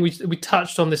I think we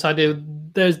touched on this idea.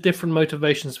 There's different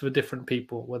motivations for different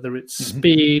people, whether it's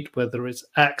speed, whether it's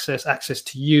access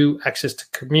to you, access to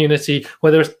community,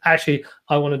 whether it's actually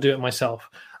I want to do it myself.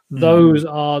 Those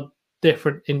are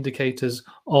different indicators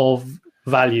of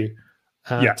value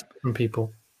from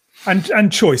people.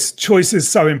 And choice is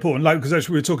so important. Like, because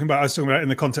actually I was talking about in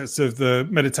the context of the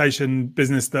meditation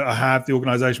business that I have, the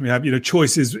organization we have,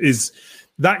 choice is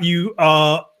that you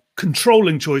are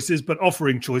controlling choices, but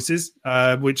offering choices,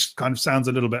 which kind of sounds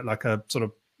a little bit like a sort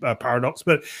of paradox,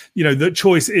 but the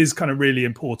choice is kind of really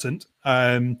important.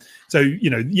 So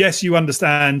yes, you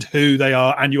understand who they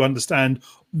are and you understand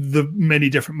the many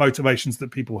different motivations that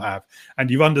people have,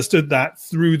 and you've understood that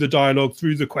through the dialogue,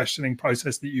 through the questioning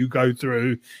process that you go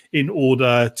through in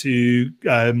order to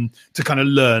kind of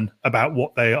learn about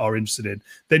what they are interested in.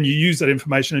 Then you use that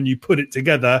information and you put it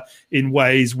together in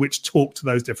ways which talk to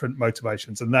those different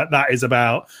motivations, and that is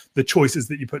about the choices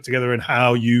that you put together and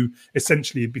how you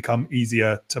essentially become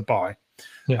easier to buy.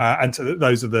 And so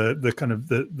those are the kind of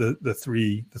the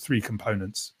three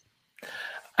components.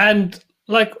 And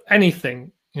like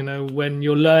anything, when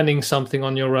you're learning something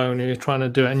on your own and you're trying to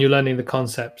do it and you're learning the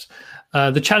concepts,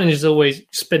 the challenge is always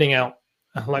spinning out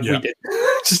we did.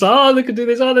 Just, they could do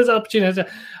this, there's opportunity.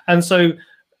 And so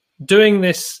doing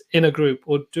this in a group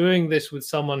or doing this with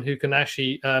someone who can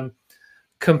actually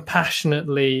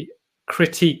compassionately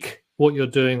critique what you're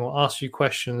doing or ask you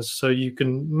questions so you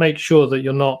can make sure that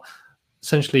you're not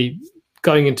essentially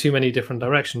going in too many different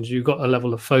directions. You've got a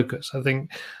level of focus. I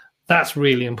think that's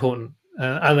really important.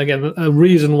 And again, a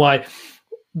reason why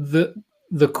the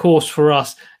course for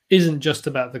us isn't just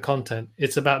about the content.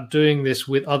 It's about doing this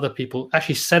with other people,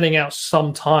 actually setting out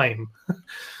some time,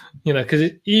 because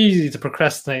it's easy to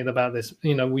procrastinate about this.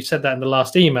 We said that in the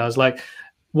last email. It's like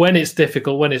when it's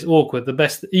difficult, when it's awkward,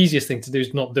 the easiest thing to do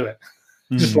is not do it.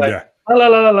 Just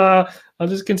I'll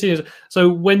just continue. So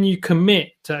when you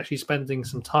commit to actually spending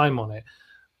some time on it,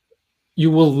 you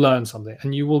will learn something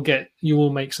and you will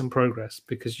make some progress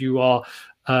because you are,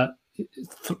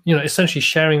 essentially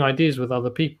sharing ideas with other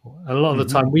people. And a lot of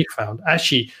the time we found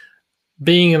actually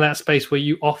being in that space where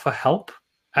you offer help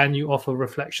and you offer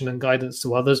reflection and guidance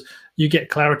to others, you get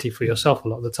clarity for yourself a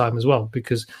lot of the time as well,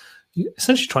 because you're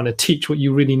essentially trying to teach what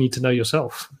you really need to know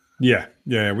yourself. Yeah,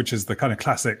 which is the kind of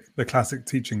classic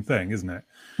teaching thing, isn't it?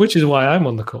 Which is why I'm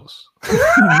on the course.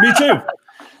 Me too.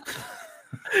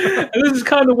 And this is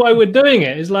kind of why we're doing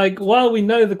it. It's like, while we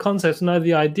know the concepts, know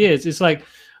the ideas, it's like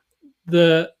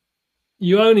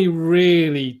you only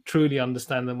really truly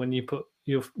understand them when you put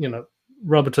your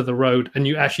rubber to the road and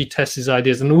you actually test these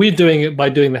ideas. And we're doing it by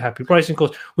doing the Happy Pricing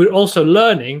course. We're also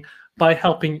learning by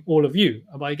helping all of you,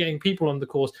 by getting people on the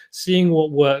course, seeing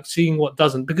what works, seeing what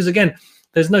doesn't. Because again,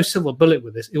 there's no silver bullet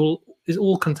with this. It's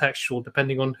all contextual,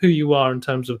 depending on who you are in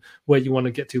terms of where you want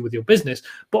to get to with your business,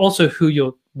 but also who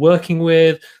you're working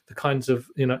with, the kinds of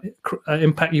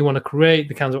impact you want to create,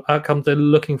 the kinds of outcomes they're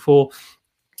looking for,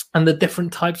 and the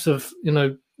different types of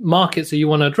markets that you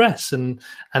want to address, and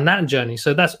that journey.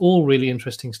 So that's all really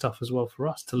interesting stuff as well for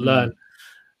us to learn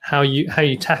how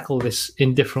you tackle this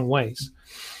in different ways.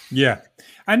 Yeah,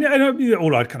 and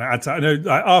all I'd kind of add to that, I know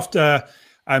after.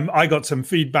 I got some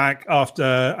feedback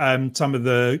after some of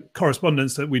the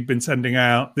correspondence that we'd been sending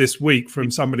out this week from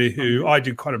somebody who I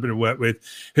do quite a bit of work with,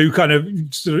 who kind of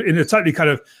sort of in a totally kind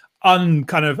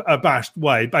of abashed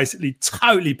way, basically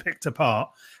totally picked apart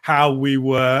how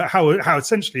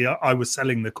essentially I was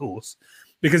selling the course.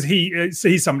 because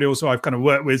he's somebody also I've kind of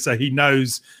worked with, so he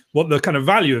knows what the kind of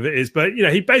value of it is. But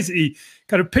he basically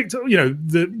kind of picked,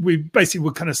 we basically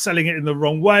were kind of selling it in the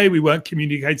wrong way. We weren't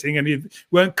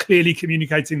weren't clearly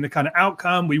communicating the kind of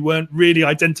outcome. We weren't really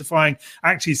identifying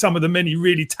actually some of the many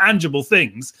really tangible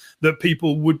things that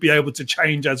people would be able to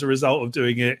change as a result of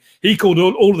doing it. He called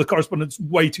all of the correspondence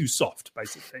way too soft,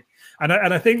 basically. And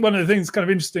I think one of the things kind of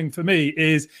interesting for me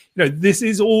is, this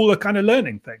is all a kind of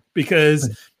learning thing,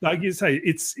 because, like you say,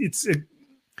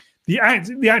 the act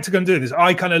of going to do this,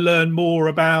 I kind of learn more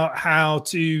about how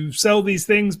to sell these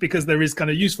things, because there is kind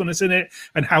of usefulness in it,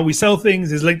 and how we sell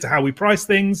things is linked to how we price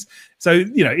things. So,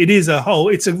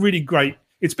 it's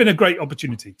been a great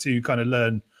opportunity to kind of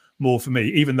learn more for me,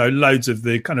 even though loads of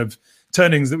the kind of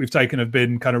turnings that we've taken have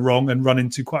been kind of wrong and run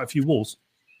into quite a few walls.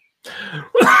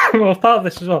 Well, part of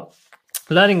this as well,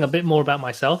 learning a bit more about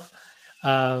myself.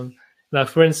 Now,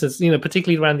 for instance,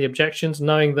 particularly around the objections,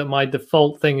 knowing that my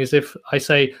default thing is, if I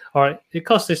say, all right, it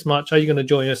costs this much, are you going to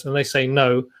join us? And they say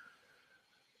no.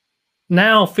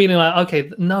 Now feeling like, okay,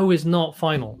 no is not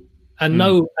final. And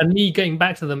no, and me getting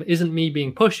back to them isn't me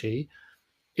being pushy.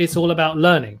 It's all about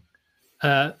learning.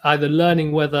 Either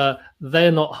learning whether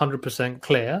they're not 100%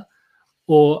 clear,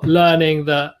 or learning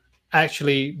that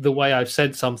actually the way I've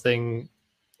said something,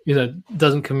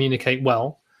 doesn't communicate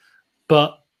well.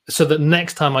 But so that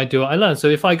next time I do it, I learn. So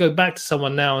if I go back to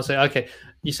someone now and say, okay,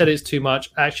 you said it's too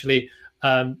much, actually,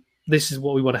 this is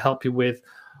what we want to help you with.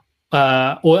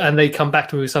 And they come back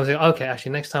to me with something, okay,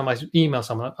 actually, next time I email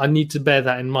someone, I need to bear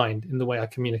that in mind in the way I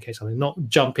communicate something, not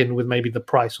jump in with maybe the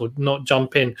price, or not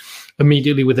jump in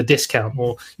immediately with a discount,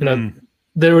 or,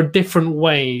 there are different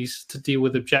ways to deal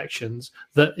with objections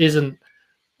that isn't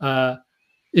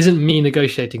me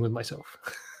negotiating with myself.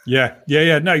 Yeah.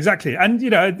 No, exactly. And,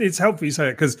 it's helpful you say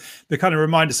it, because the kind of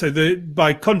reminder. So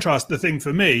by contrast, the thing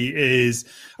for me is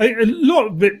a lot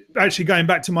of it actually going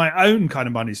back to my own kind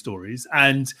of money stories,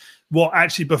 and what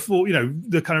actually before,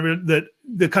 the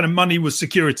kind of money was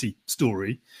security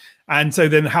story. And so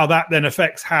then how that then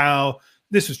affects how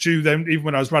this was true then, even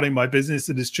when I was running my business,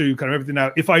 it is true kind of everything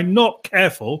now. If I'm not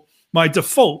careful, my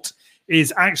default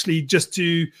is actually just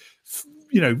to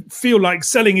feel like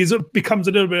selling becomes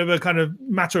a little bit of a kind of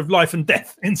matter of life and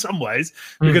death in some ways,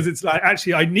 because it's like,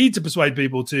 actually, I need to persuade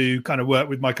people to kind of work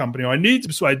with my company, or I need to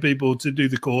persuade people to do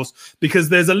the course, because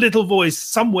there's a little voice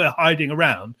somewhere hiding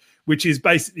around, which is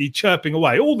basically chirping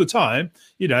away all the time,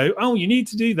 oh, you need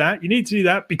to do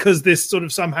that, because this sort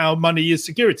of somehow money is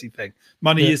security thing,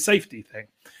 money is safety thing.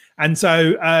 And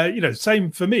so,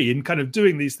 same for me in kind of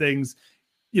doing these things.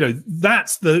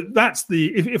 That's the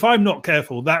if I'm not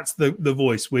careful, that's the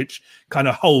voice which kind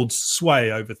of holds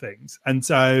sway over things. And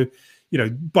so,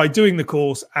 by doing the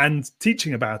course and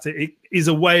teaching about it, it is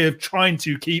a way of trying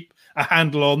to keep a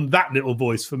handle on that little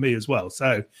voice for me as well.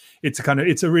 So it's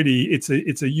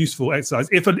a useful exercise,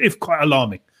 if quite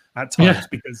alarming at times,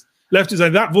 because left to say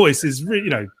that voice is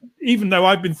really, even though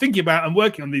I've been thinking about and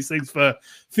working on these things for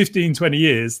 15, 20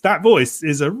 years, that voice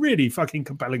is a really fucking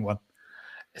compelling one.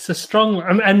 It's a strong,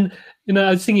 and I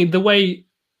was thinking the way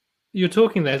you're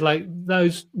talking there is like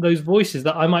those voices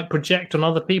that I might project on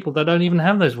other people that don't even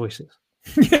have those voices.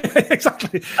 Yeah,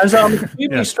 exactly. And so I'm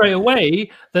assuming straight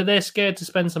away that they're scared to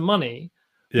spend some money.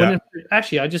 Yeah. When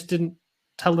actually, I just didn't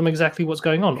tell them exactly what's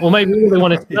going on, or maybe all they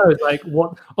wanted to know is like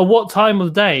what time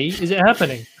of day is it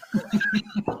happening.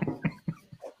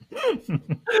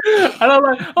 And I'm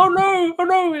like, oh no,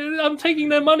 I'm taking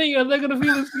their money and they're going to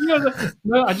feel this.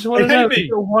 No, I just want to know, is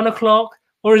it 1 o'clock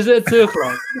or is it 2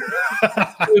 o'clock?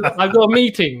 I've got a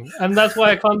meeting and that's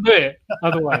why I can't do it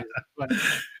otherwise.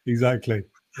 Exactly.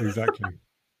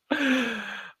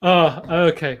 Oh,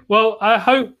 okay. Well, I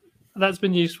hope that's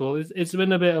been useful. It's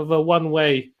been a bit of a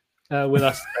one-way with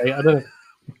us today. I don't know.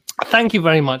 Thank you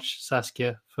very much,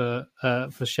 Saskia, for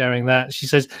sharing that. She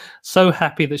says, so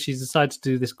happy that she's decided to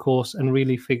do this course and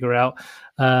really figure out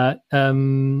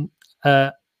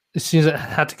she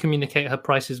had to communicate her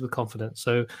prices with confidence.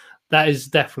 So that is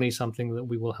definitely something that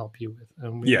we will help you with.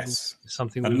 And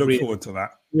something I look forward to that.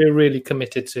 We're really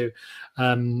committed to.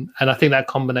 And I think that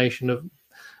combination of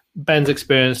Ben's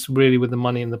experience really with the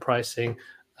money and the pricing,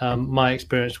 my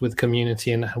experience with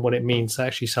community and what it means to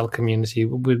actually sell community,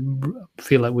 we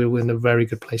feel like we're in a very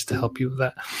good place to help you with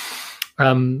that.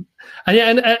 And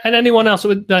anyone else,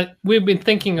 we've been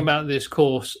thinking about this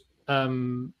course,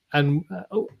 and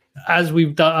as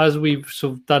we've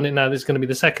sort of done it now, this is going to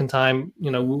be the second time,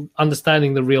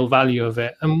 understanding the real value of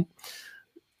it. And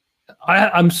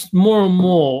I'm more and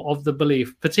more of the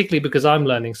belief, particularly because I'm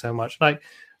learning so much, like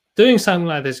doing something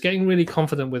like this, getting really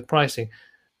confident with pricing,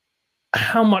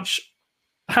 how much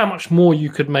more you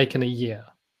could make in a year.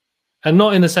 and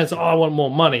not in the sense of, oh, I want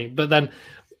more money, but then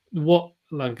what,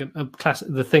 like a class,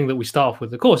 the thing that we start off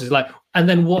with the course is like, and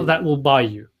then what that will buy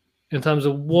you in terms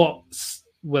of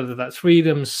whether that's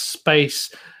freedom,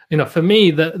 space. For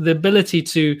me, the ability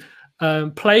to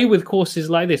play with courses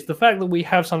like this, the fact that we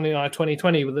have something like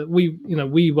 2020 that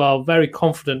we are very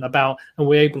confident about and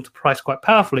we're able to price quite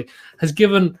powerfully, has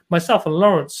given myself and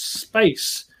Lawrence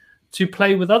space to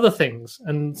play with other things.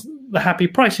 And the happy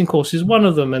pricing course is one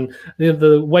of them, and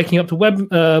the waking up to web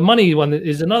money one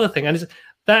is another thing. And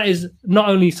that is not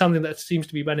only something that seems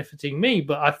to be benefiting me,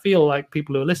 but I feel like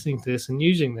people who are listening to this and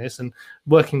using this and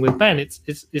working with Ben,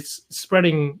 it's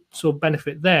spreading sort of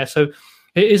benefit there. So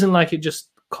it isn't like it just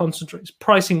concentrates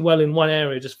pricing well in one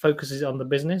area, just focuses on the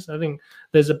business. I think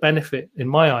there's a benefit in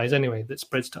my eyes anyway that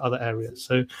spreads to other areas.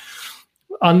 So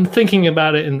I'm thinking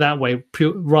about it in that way,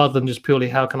 rather than just purely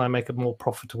how can I make a more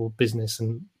profitable business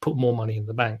and put more money in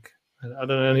the bank. I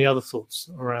don't know any other thoughts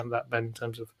around that, Ben, in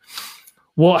terms of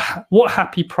what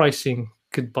happy pricing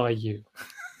could buy you.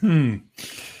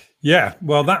 Yeah,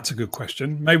 well, that's a good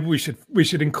question. Maybe we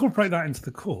should incorporate that into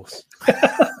the course.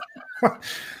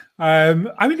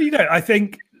 I mean, I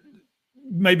think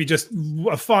maybe just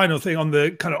a final thing on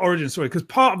the kind of origin story, because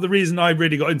part of the reason I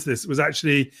really got into this was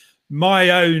actually my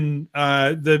own,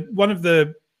 one of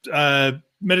the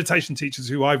meditation teachers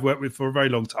who I've worked with for a very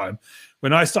long time.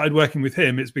 When I started working with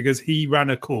him, it's because he ran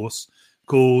a course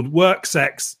called Work,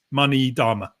 Sex, Money,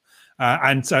 Dharma.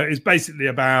 And so it's basically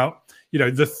about,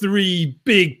 the three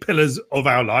big pillars of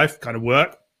our life, kind of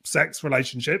work, sex,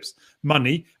 relationships,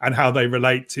 money, and how they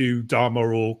relate to Dharma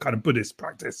or kind of Buddhist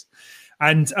practice.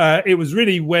 And it was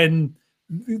really when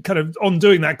kind of on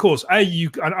doing that course,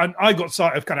 I got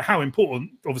sight of kind of how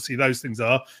important obviously those things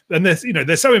are. And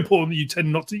they're so important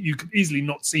that you could easily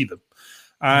not see them.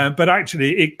 But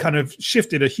actually it kind of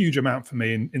shifted a huge amount for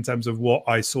me in terms of what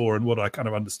I saw and what I kind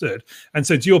of understood. And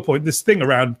so to your point, this thing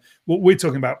around what we're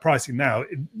talking about pricing now,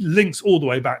 it links all the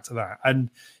way back to that. And,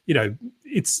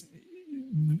 it's,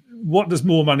 what does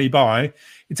more money buy?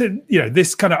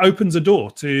 This kind of opens a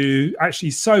door to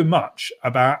actually so much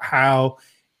about how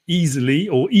easily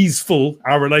or easeful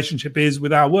our relationship is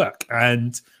with our work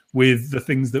and with the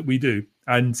things that we do.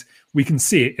 And we can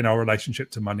see it in our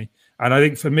relationship to money. And I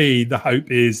think for me, the hope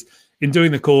is in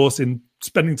doing the course, in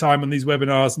spending time on these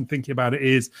webinars and thinking about it,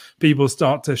 is people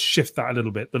start to shift that a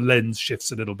little bit. The lens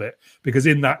shifts a little bit, because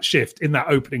in that shift, in that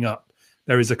opening up,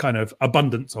 there is a kind of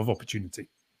abundance of opportunity.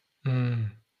 I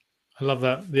love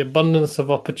that. The abundance of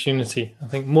opportunity. I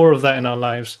think more of that in our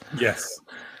lives. Yes.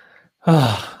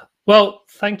 Well,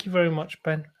 thank you very much,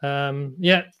 Ben.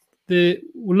 We're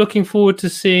looking forward to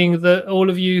seeing that all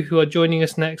of you who are joining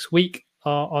us next week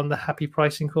are on the happy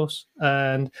pricing course.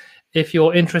 And if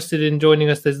you're interested in joining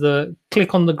us, there's the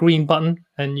click on the green button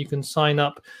and you can sign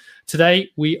up today.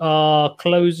 We are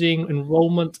closing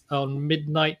enrollment on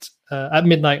midnight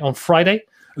on Friday.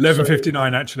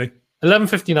 11:59 actually.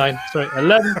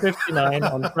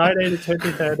 11:59 on Friday, the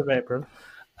 23rd of April.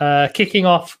 Kicking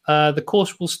off, the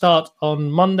course will start on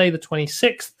Monday, the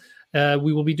 26th.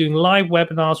 We will be doing live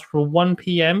webinars from 1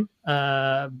 p.m.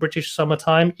 British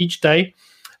summertime each day.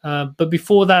 But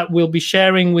before that, we'll be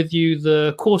sharing with you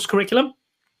the course curriculum.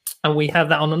 And we have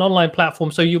that on an online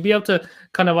platform. So you'll be able to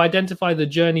kind of identify the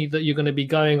journey that you're going to be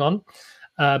going on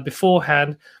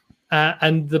beforehand.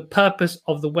 And the purpose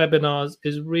of the webinars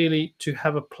is really to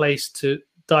have a place to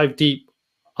dive deep,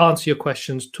 answer your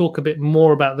questions, talk a bit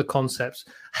more about the concepts,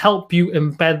 help you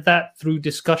embed that through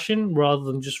discussion rather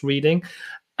than just reading.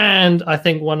 And I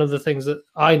think one of the things that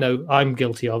I know I'm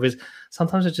guilty of is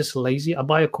sometimes I'm just lazy. I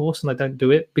buy a course and I don't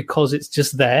do it because it's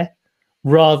just there,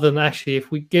 rather than actually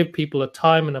if we give people a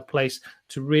time and a place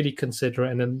to really consider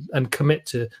it and commit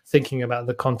to thinking about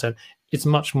the content, it's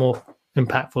much more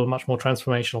impactful, much more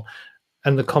transformational,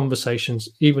 and the conversations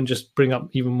even just bring up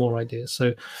even more ideas.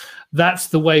 So that's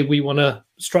the way we want to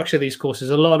structure these courses.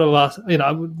 A lot of us,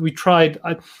 we tried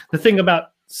the thing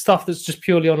about stuff that's just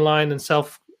purely online and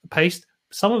self-paced.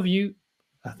 Some of you,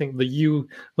 I think you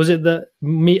people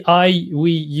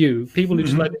who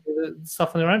just like to do the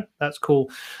stuff on their own, that's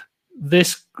cool.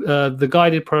 This the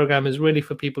guided program is really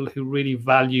for people who really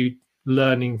value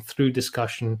learning through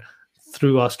discussion,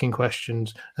 through asking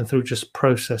questions, and through just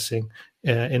processing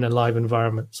in a live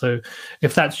environment. So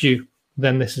if that's you,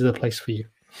 then this is the place for you.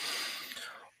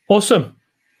 Awesome.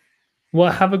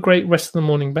 Well, have a great rest of the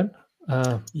morning, Ben.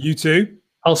 You too.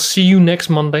 I'll see you next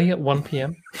Monday at 1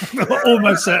 p.m.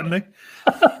 Almost certainly.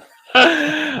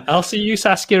 I'll see you,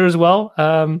 Saskia, as well.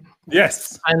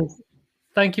 Yes. And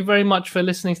thank you very much for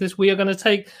listening to this. We are going to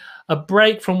take a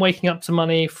break from Waking Up to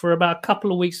Money for about a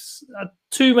couple of weeks,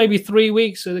 2, maybe 3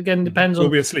 weeks. It again depends on.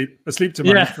 We'll be asleep to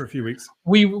money for a few weeks.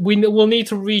 We will need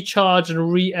to recharge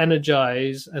and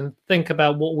re-energize and think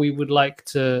about what we would like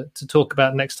to talk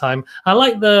about next time. I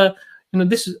like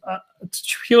this is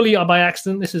purely by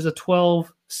accident. This is a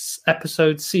 12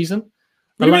 episode season.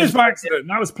 It was by accident.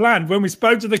 That was planned. When we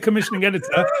spoke to the commissioning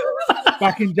editor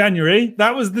back in January,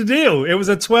 that was the deal. It was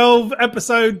a 12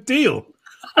 episode deal.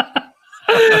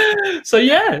 So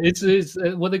yeah, it's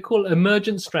what they call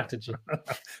emergent strategy.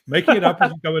 Making it up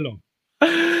as you go along.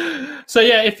 So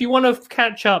yeah, if you want to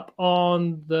catch up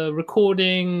on the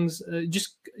recordings,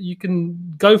 you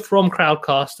can go from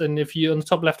Crowdcast, and if you on the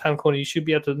top left hand corner, you should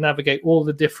be able to navigate all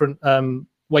the different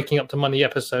Waking Up to Money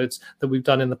episodes that we've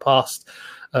done in the past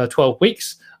 12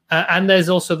 weeks. And there's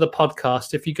also the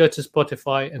podcast. If you go to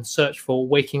Spotify and search for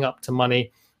Waking Up to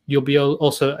Money, you'll be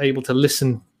also able to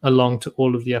listen along to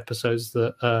all of the episodes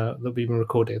that we've been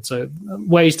recording. So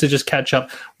ways to just catch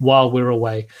up while we're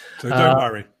away. So don't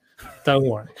worry. Don't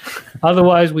worry.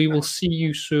 Otherwise, we will see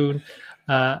you soon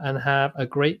and have a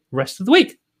great rest of the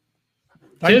week.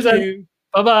 Thank you.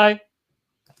 Bye-bye.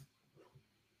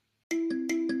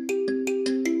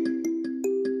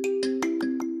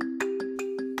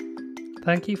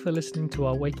 Thank you for listening to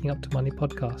our Waking Up to Money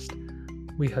podcast.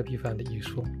 We hope you found it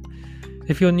useful.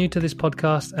 If you're new to this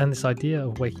podcast and this idea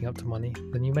of waking up to money,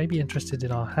 then you may be interested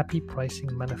in our Happy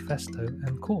Pricing Manifesto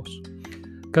and course.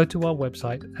 Go to our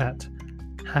website at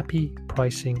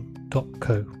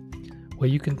happypricing.co, where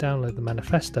you can download the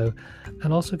manifesto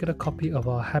and also get a copy of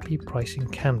our Happy Pricing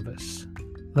Canvas.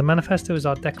 The manifesto is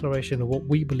our declaration of what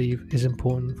we believe is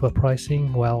important for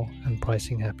pricing well and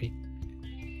pricing happy.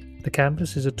 The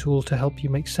canvas is a tool to help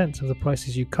you make sense of the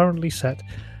prices you currently set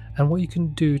and what you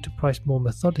can do to price more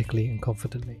methodically and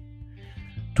confidently.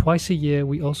 Twice a year,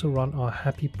 we also run our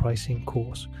Happy Pricing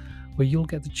course, where you'll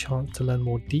get the chance to learn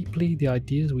more deeply the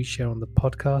ideas we share on the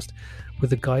podcast with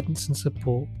the guidance and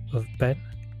support of Ben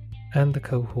and the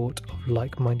cohort of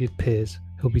like-minded peers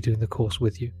who'll be doing the course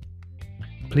with you.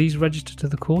 Please register to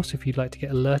the course if you'd like to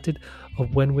get alerted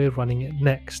of when we're running it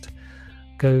next.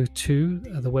 Go to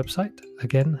the website,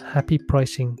 again,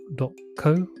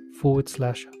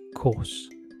 happypricing.co/course.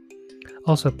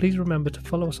 Also, please remember to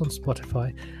follow us on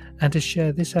Spotify and to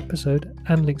share this episode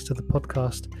and links to the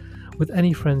podcast with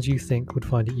any friends you think would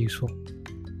find it useful.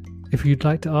 If you'd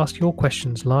like to ask your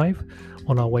questions live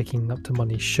on our Waking Up to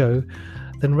Money show,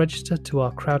 then register to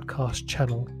our Crowdcast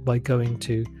channel by going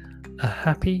to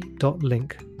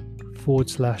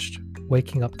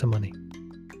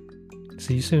ahappy.link/wakinguptomoney.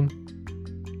 See you soon.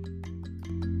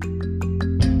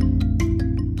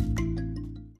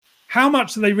 How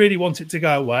much do they really want it to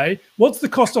go away? What's the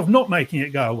cost of not making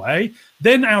it go away?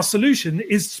 Then our solution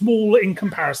is small in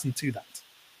comparison to that.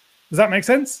 Does that make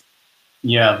sense?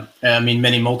 Yeah. I mean,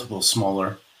 many multiples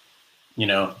smaller,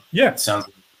 Yeah. It sounds,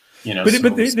 But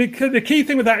the key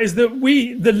thing with that is that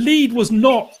the lead was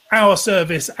not our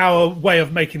service, our way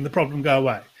of making the problem go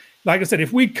away. Like I said,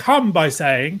 if we come by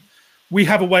saying, we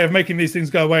have a way of making these things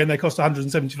go away and they cost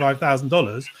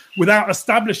 $175,000 without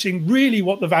establishing really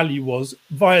what the value was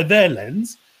via their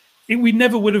lens, we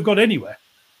never would have got anywhere.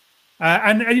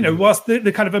 Whilst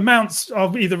the kind of amounts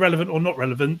are either relevant or not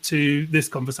relevant to this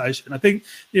conversation, I think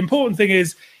the important thing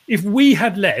is if we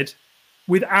had led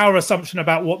with our assumption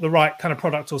about what the right kind of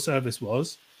product or service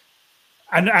was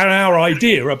and our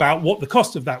idea about what the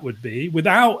cost of that would be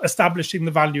without establishing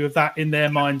the value of that in their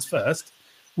minds first,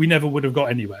 we never would have got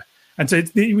anywhere. And so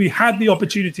we had the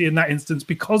opportunity in that instance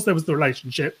because there was the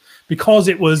relationship, because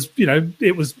it was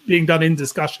being done in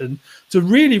discussion to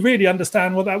really, really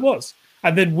understand what that was.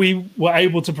 And then we were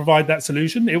able to provide that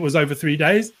solution. It was over 3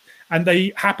 days and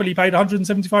they happily paid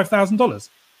 $175,000.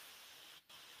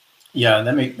 Yeah,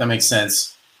 that makes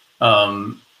sense.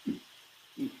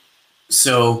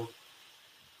 So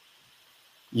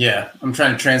yeah, I'm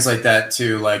trying to translate that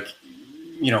to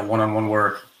one-on-one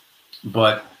work,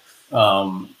 but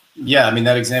yeah, I mean,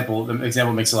 the example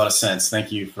makes a lot of sense. Thank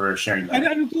you for sharing that.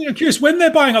 I'm curious, when they're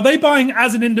buying, are they buying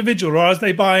as an individual or are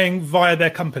they buying via their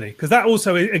company? Because that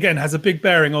also, again, has a big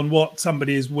bearing on what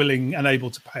somebody is willing and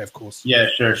able to pay, of course. Yeah,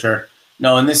 sure.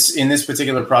 No, in this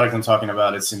particular product I'm talking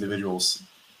about, it's individuals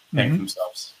paying for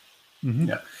themselves. Mm-hmm.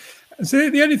 Yeah. So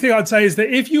the only thing I'd say is that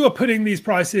if you are putting these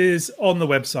prices on the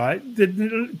website,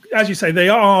 as you say, they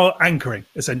are anchoring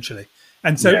essentially.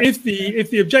 And so if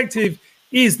the objective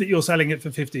is that you're selling it for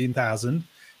 15,000,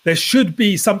 there should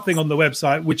be something on the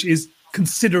website which is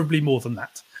considerably more than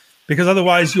that, because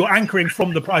otherwise you're anchoring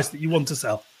from the price that you want to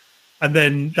sell, and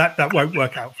then that won't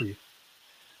work out for you.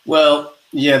 Well,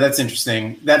 yeah, that's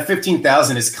interesting. That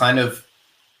 15,000 is kind of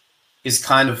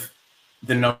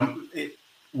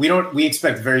we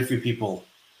expect very few people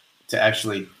to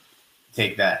actually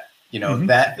take that.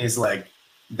 That is like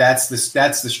that's the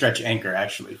stretch anchor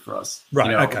actually for us.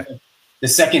 Right. Okay. The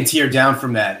second tier down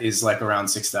from that is like around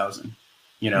 6,000.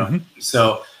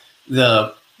 So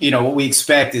what we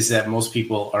expect is that most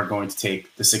people are going to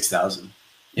take the 6,000.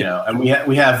 And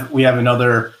we have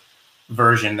another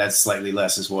version that's slightly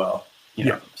less as well.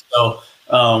 So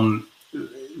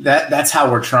that's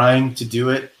how we're trying to do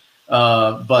it.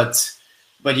 But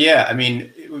yeah, I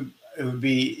mean, it'd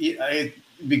be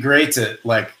great to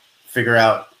like figure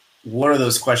out what are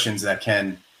those questions that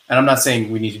can. And I'm not saying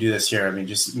we need to do this here. I mean,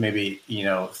 just maybe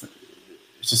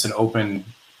it's just an open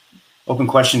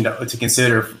question to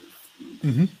consider.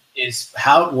 Is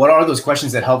what are those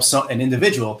questions that help an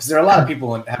individual? Because there are a lot of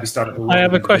people in Happy Startup. I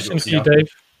have a question for you, Dave.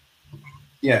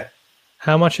 Yeah.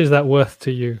 How much is that worth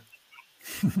to you?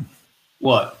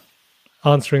 What?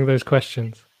 Answering those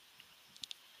questions.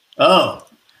 Oh,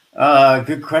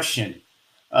 good question.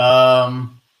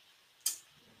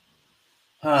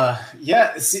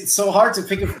 Yeah, it's so hard to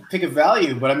pick a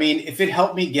value, but I mean, if it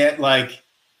helped me get 5-6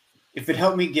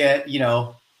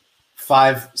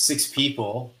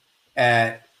 people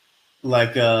at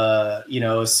like a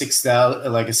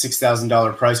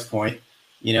 $6,000 price point,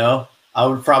 I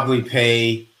would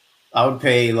pay a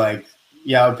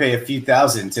few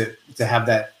thousand to have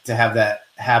that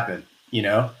happen,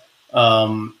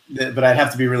 but I'd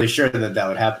have to be really sure that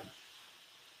would happen.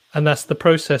 And that's the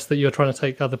process that you're trying to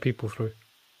take other people through.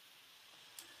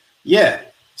 Yeah.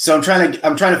 So I'm trying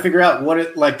to figure out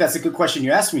that's a good question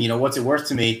you asked me, what's it worth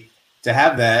to me to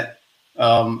have that?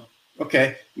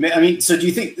 Okay. I mean, so do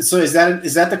you think, is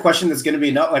that the question that's going to be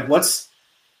enough? Like what's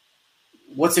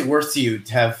it worth to you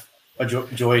to have a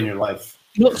joy in your life?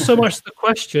 Not so much the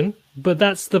question, but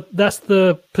that's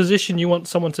the position you want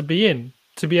someone to be in,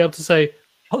 to be able to say,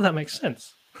 oh, that makes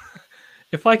sense.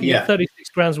 If I can get 36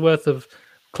 grand's worth of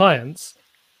clients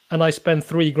and I spend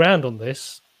 $3,000 on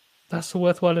this, that's a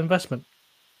worthwhile investment.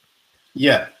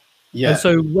 Yeah. Yeah. And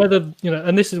so whether,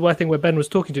 and this is what I think where Ben was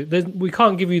talking to, we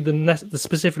can't give you the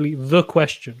specifically the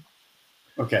question.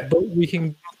 Okay. But we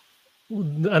can,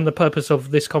 and the purpose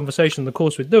of this conversation, the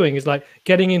course we're doing is like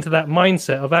getting into that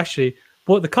mindset of actually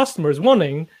what the customer is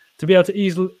wanting to be able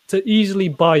to easily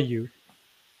buy you.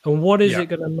 And what is it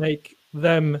going to make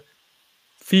them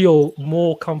feel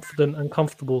more confident and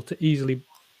comfortable to easily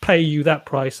pay you that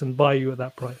price and buy you at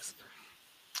that price?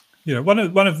 One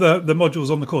of the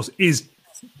modules on the course is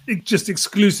just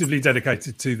exclusively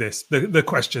dedicated to this, the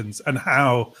questions and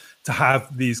how to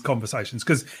have these conversations,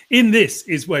 because in this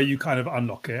is where you kind of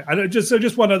unlock it. And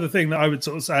just one other thing that I would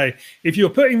sort of say, if you're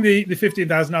putting the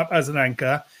 15,000 up as an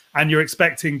anchor and you're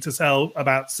expecting to sell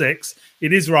about 6,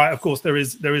 it is right, of course, there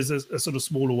is a sort of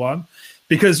smaller one,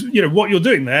 because what you're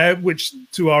doing there, which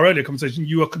to our earlier conversation,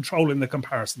 you are controlling the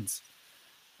comparisons.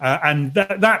 And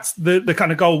that's the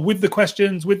kind of goal with the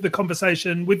questions, with the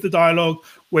conversation, with the dialogue,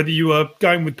 whether you are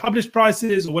going with published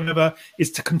prices or whatever, is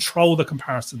to control the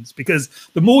comparisons. Because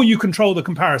the more you control the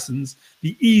comparisons,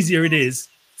 the easier it is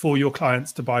for your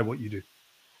clients to buy what you do.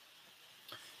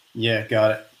 Yeah,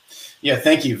 got it. Yeah,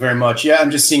 thank you very much. Yeah,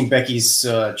 I'm just seeing Becky's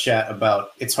chat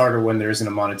about it's harder when there isn't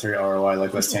a monetary ROI,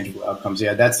 like less tangible outcomes.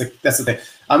 Yeah, that's the thing.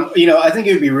 I think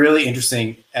it would be really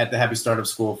interesting at the Happy Startup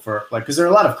School for because there are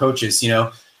a lot of coaches,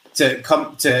 to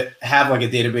come to have like a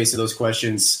database of those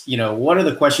questions. What are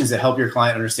the questions that help your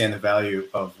client understand the value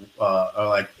of, or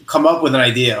like come up with an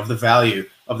idea of the value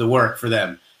of the work for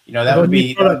them? That would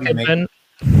be amazing.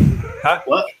 Huh?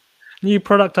 What? New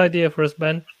product idea for us,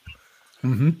 Ben.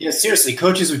 Mm-hmm. Yeah, seriously,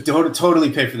 coaches would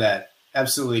totally pay for that.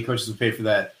 Absolutely, coaches would pay for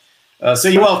that. So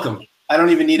you're welcome. I don't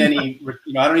even need any.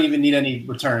 I don't even need any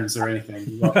returns or anything.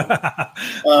 You're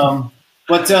welcome.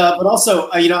 But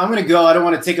also, I'm going to go. I don't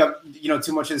want to take up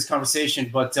too much of this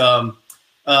conversation. But Ben,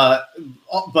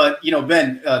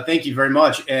 thank you very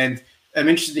much, and I'm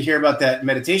interested to hear about that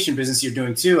meditation business you're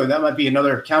doing too. And that might be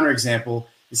another counterexample.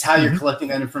 Is how you're collecting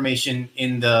that information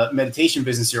in the meditation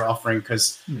business you're offering,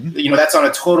 because that's on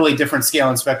a totally different scale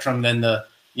and spectrum than the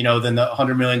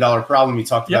 $100 million problem you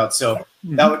talked about. So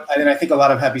that would, and I think a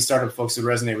lot of Happy Startup folks would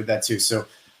resonate with that too. So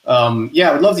I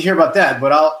would love to hear about that,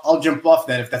 but I'll jump off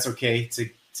then if that's okay.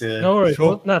 No worries. Sure.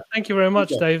 Well, no, thank you very much,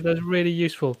 Dave. That's really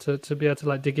useful to be able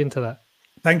to dig into that.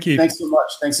 Thank you. Thanks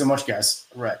so much, guys.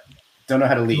 All right. Don't know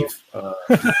how to leave.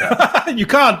 You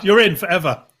can't. You're in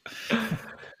forever.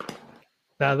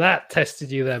 Now that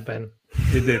tested you there, Ben.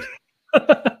 It did.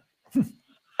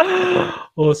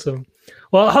 Awesome.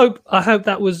 Well, I hope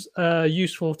that was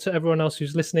useful to everyone else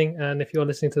who's listening. And if you're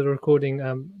listening to the recording,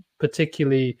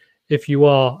 particularly if you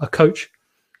are a coach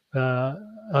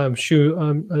I'm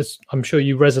sure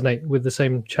you resonate with the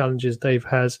same challenges Dave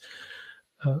has.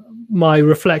 My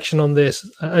reflection on this,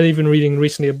 and even reading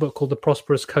recently a book called The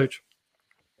Prosperous Coach,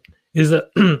 is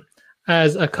that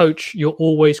as a coach, you're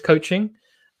always coaching,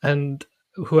 and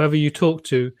whoever you talk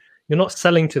to, you're not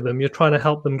selling to them. You're trying to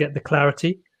help them get the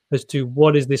clarity as to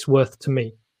what is this worth to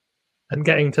me, and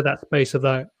getting to that space of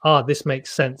that, this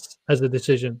makes sense as a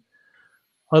decision.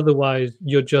 Otherwise,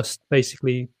 you're just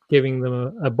basically giving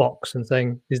them a box and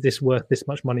saying, is this worth this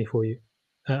much money for you?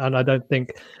 And I don't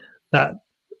think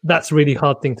that's a really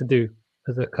hard thing to do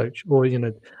as a coach, or,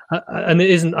 and it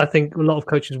isn't, I think a lot of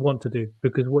coaches want to do,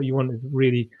 because what you want is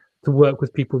really to work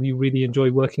with people you really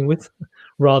enjoy working with,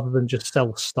 rather than just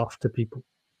sell stuff to people.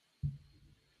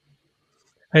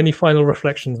 Any final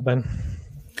reflections, Ben?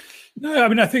 No, I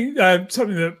mean, I think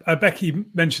something that Becky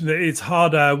mentioned, that it's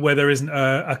harder where there isn't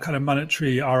a kind of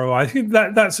monetary ROI. I think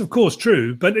that's of course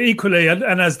true, but equally, and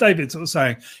as David sort of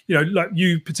saying, like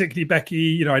you particularly,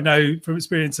 Becky, I know from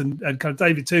experience, and kind of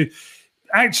David too,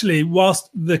 actually, whilst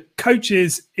the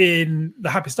coaches in the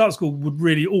Happy Start School would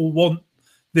really all want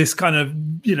this kind of,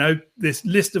 this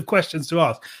list of questions to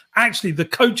ask, actually the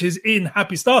coaches in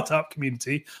Happy Startup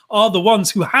community are the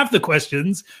ones who have the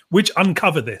questions which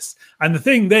uncover this. And the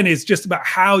thing then is just about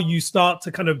how you start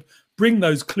to kind of bring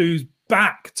those clues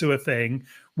back to a thing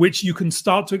which you can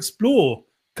start to explore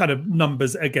kind of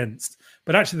numbers against.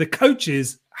 But actually the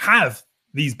coaches have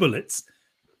these bullets.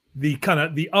 The kind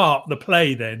of the art, the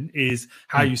play then is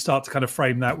how you start to kind of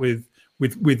frame that with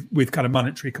kind of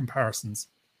monetary comparisons.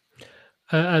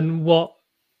 And what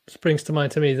springs to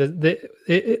mind to me is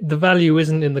that the value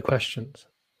isn't in the questions.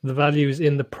 The value is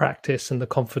in the practice and the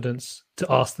confidence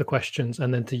to ask the questions,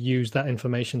 and then to use that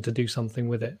information to do something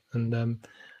with it. And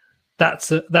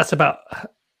that's about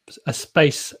a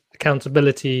space,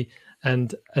 accountability,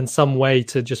 and some way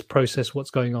to just process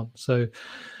what's going on. So,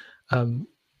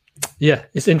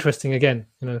 it's interesting. Again,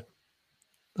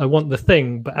 I want the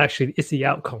thing, but actually it's the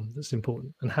outcome that's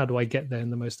important. And how do I get there in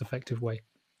the most effective way?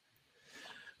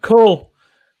 Cool.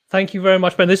 Thank you very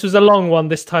much, Ben. This was a long one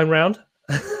this time round,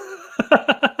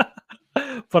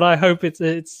 but I hope it's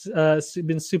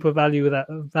been super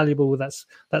valuable with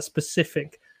that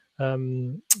specific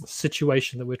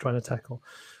situation that we're trying to tackle.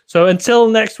 So until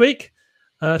next week,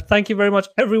 thank you very much,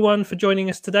 everyone, for joining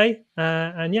us today.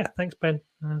 And thanks, Ben.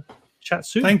 Chat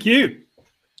soon. Thank you.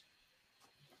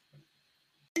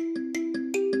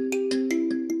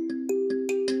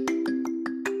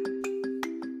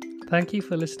 Thank you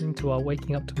for listening to our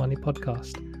Waking Up to Money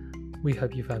podcast. We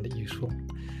hope you found it useful.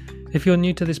 If you're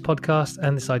new to this podcast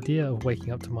and this idea of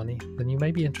waking up to money, then you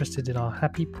may be interested in our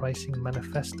Happy Pricing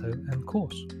Manifesto and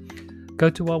course. Go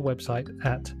to our website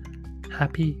at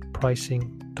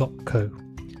happypricing.co,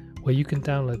 where you can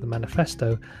download the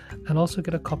manifesto and also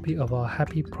get a copy of our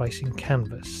Happy Pricing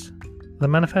Canvas. The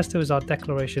manifesto is our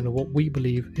declaration of what we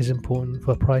believe is important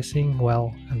for pricing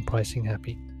well and pricing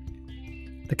happy.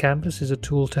 The canvas is a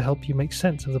tool to help you make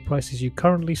sense of the prices you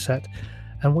currently set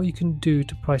and what you can do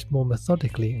to price more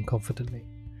methodically and confidently.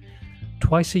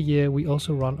 Twice a year, we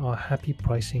also run our Happy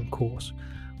Pricing course,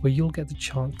 where you'll get the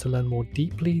chance to learn more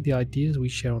deeply the ideas we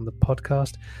share on the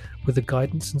podcast, with the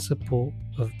guidance and support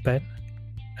of Ben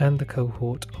and the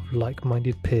cohort of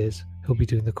like-minded peers who'll be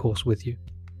doing the course with you.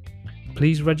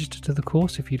 Please register to the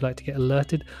course if you'd like to get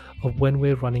alerted of when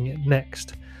we're running it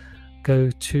next.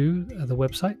 Go to the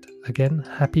website, again,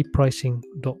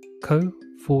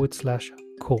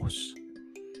 happypricing.co/course.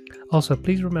 Also,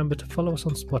 please remember to follow us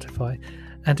on Spotify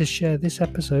and to share this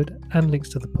episode and links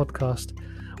to the podcast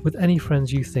with any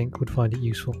friends you think would find it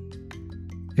useful.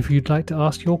 If you'd like to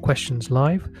ask your questions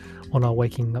live on our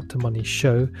Waking Up to Money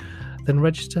show, then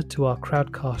register to our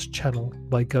Crowdcast channel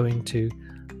by going to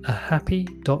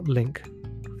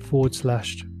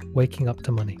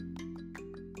ahappy.link/wakinguptomoney.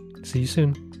 See you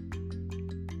soon.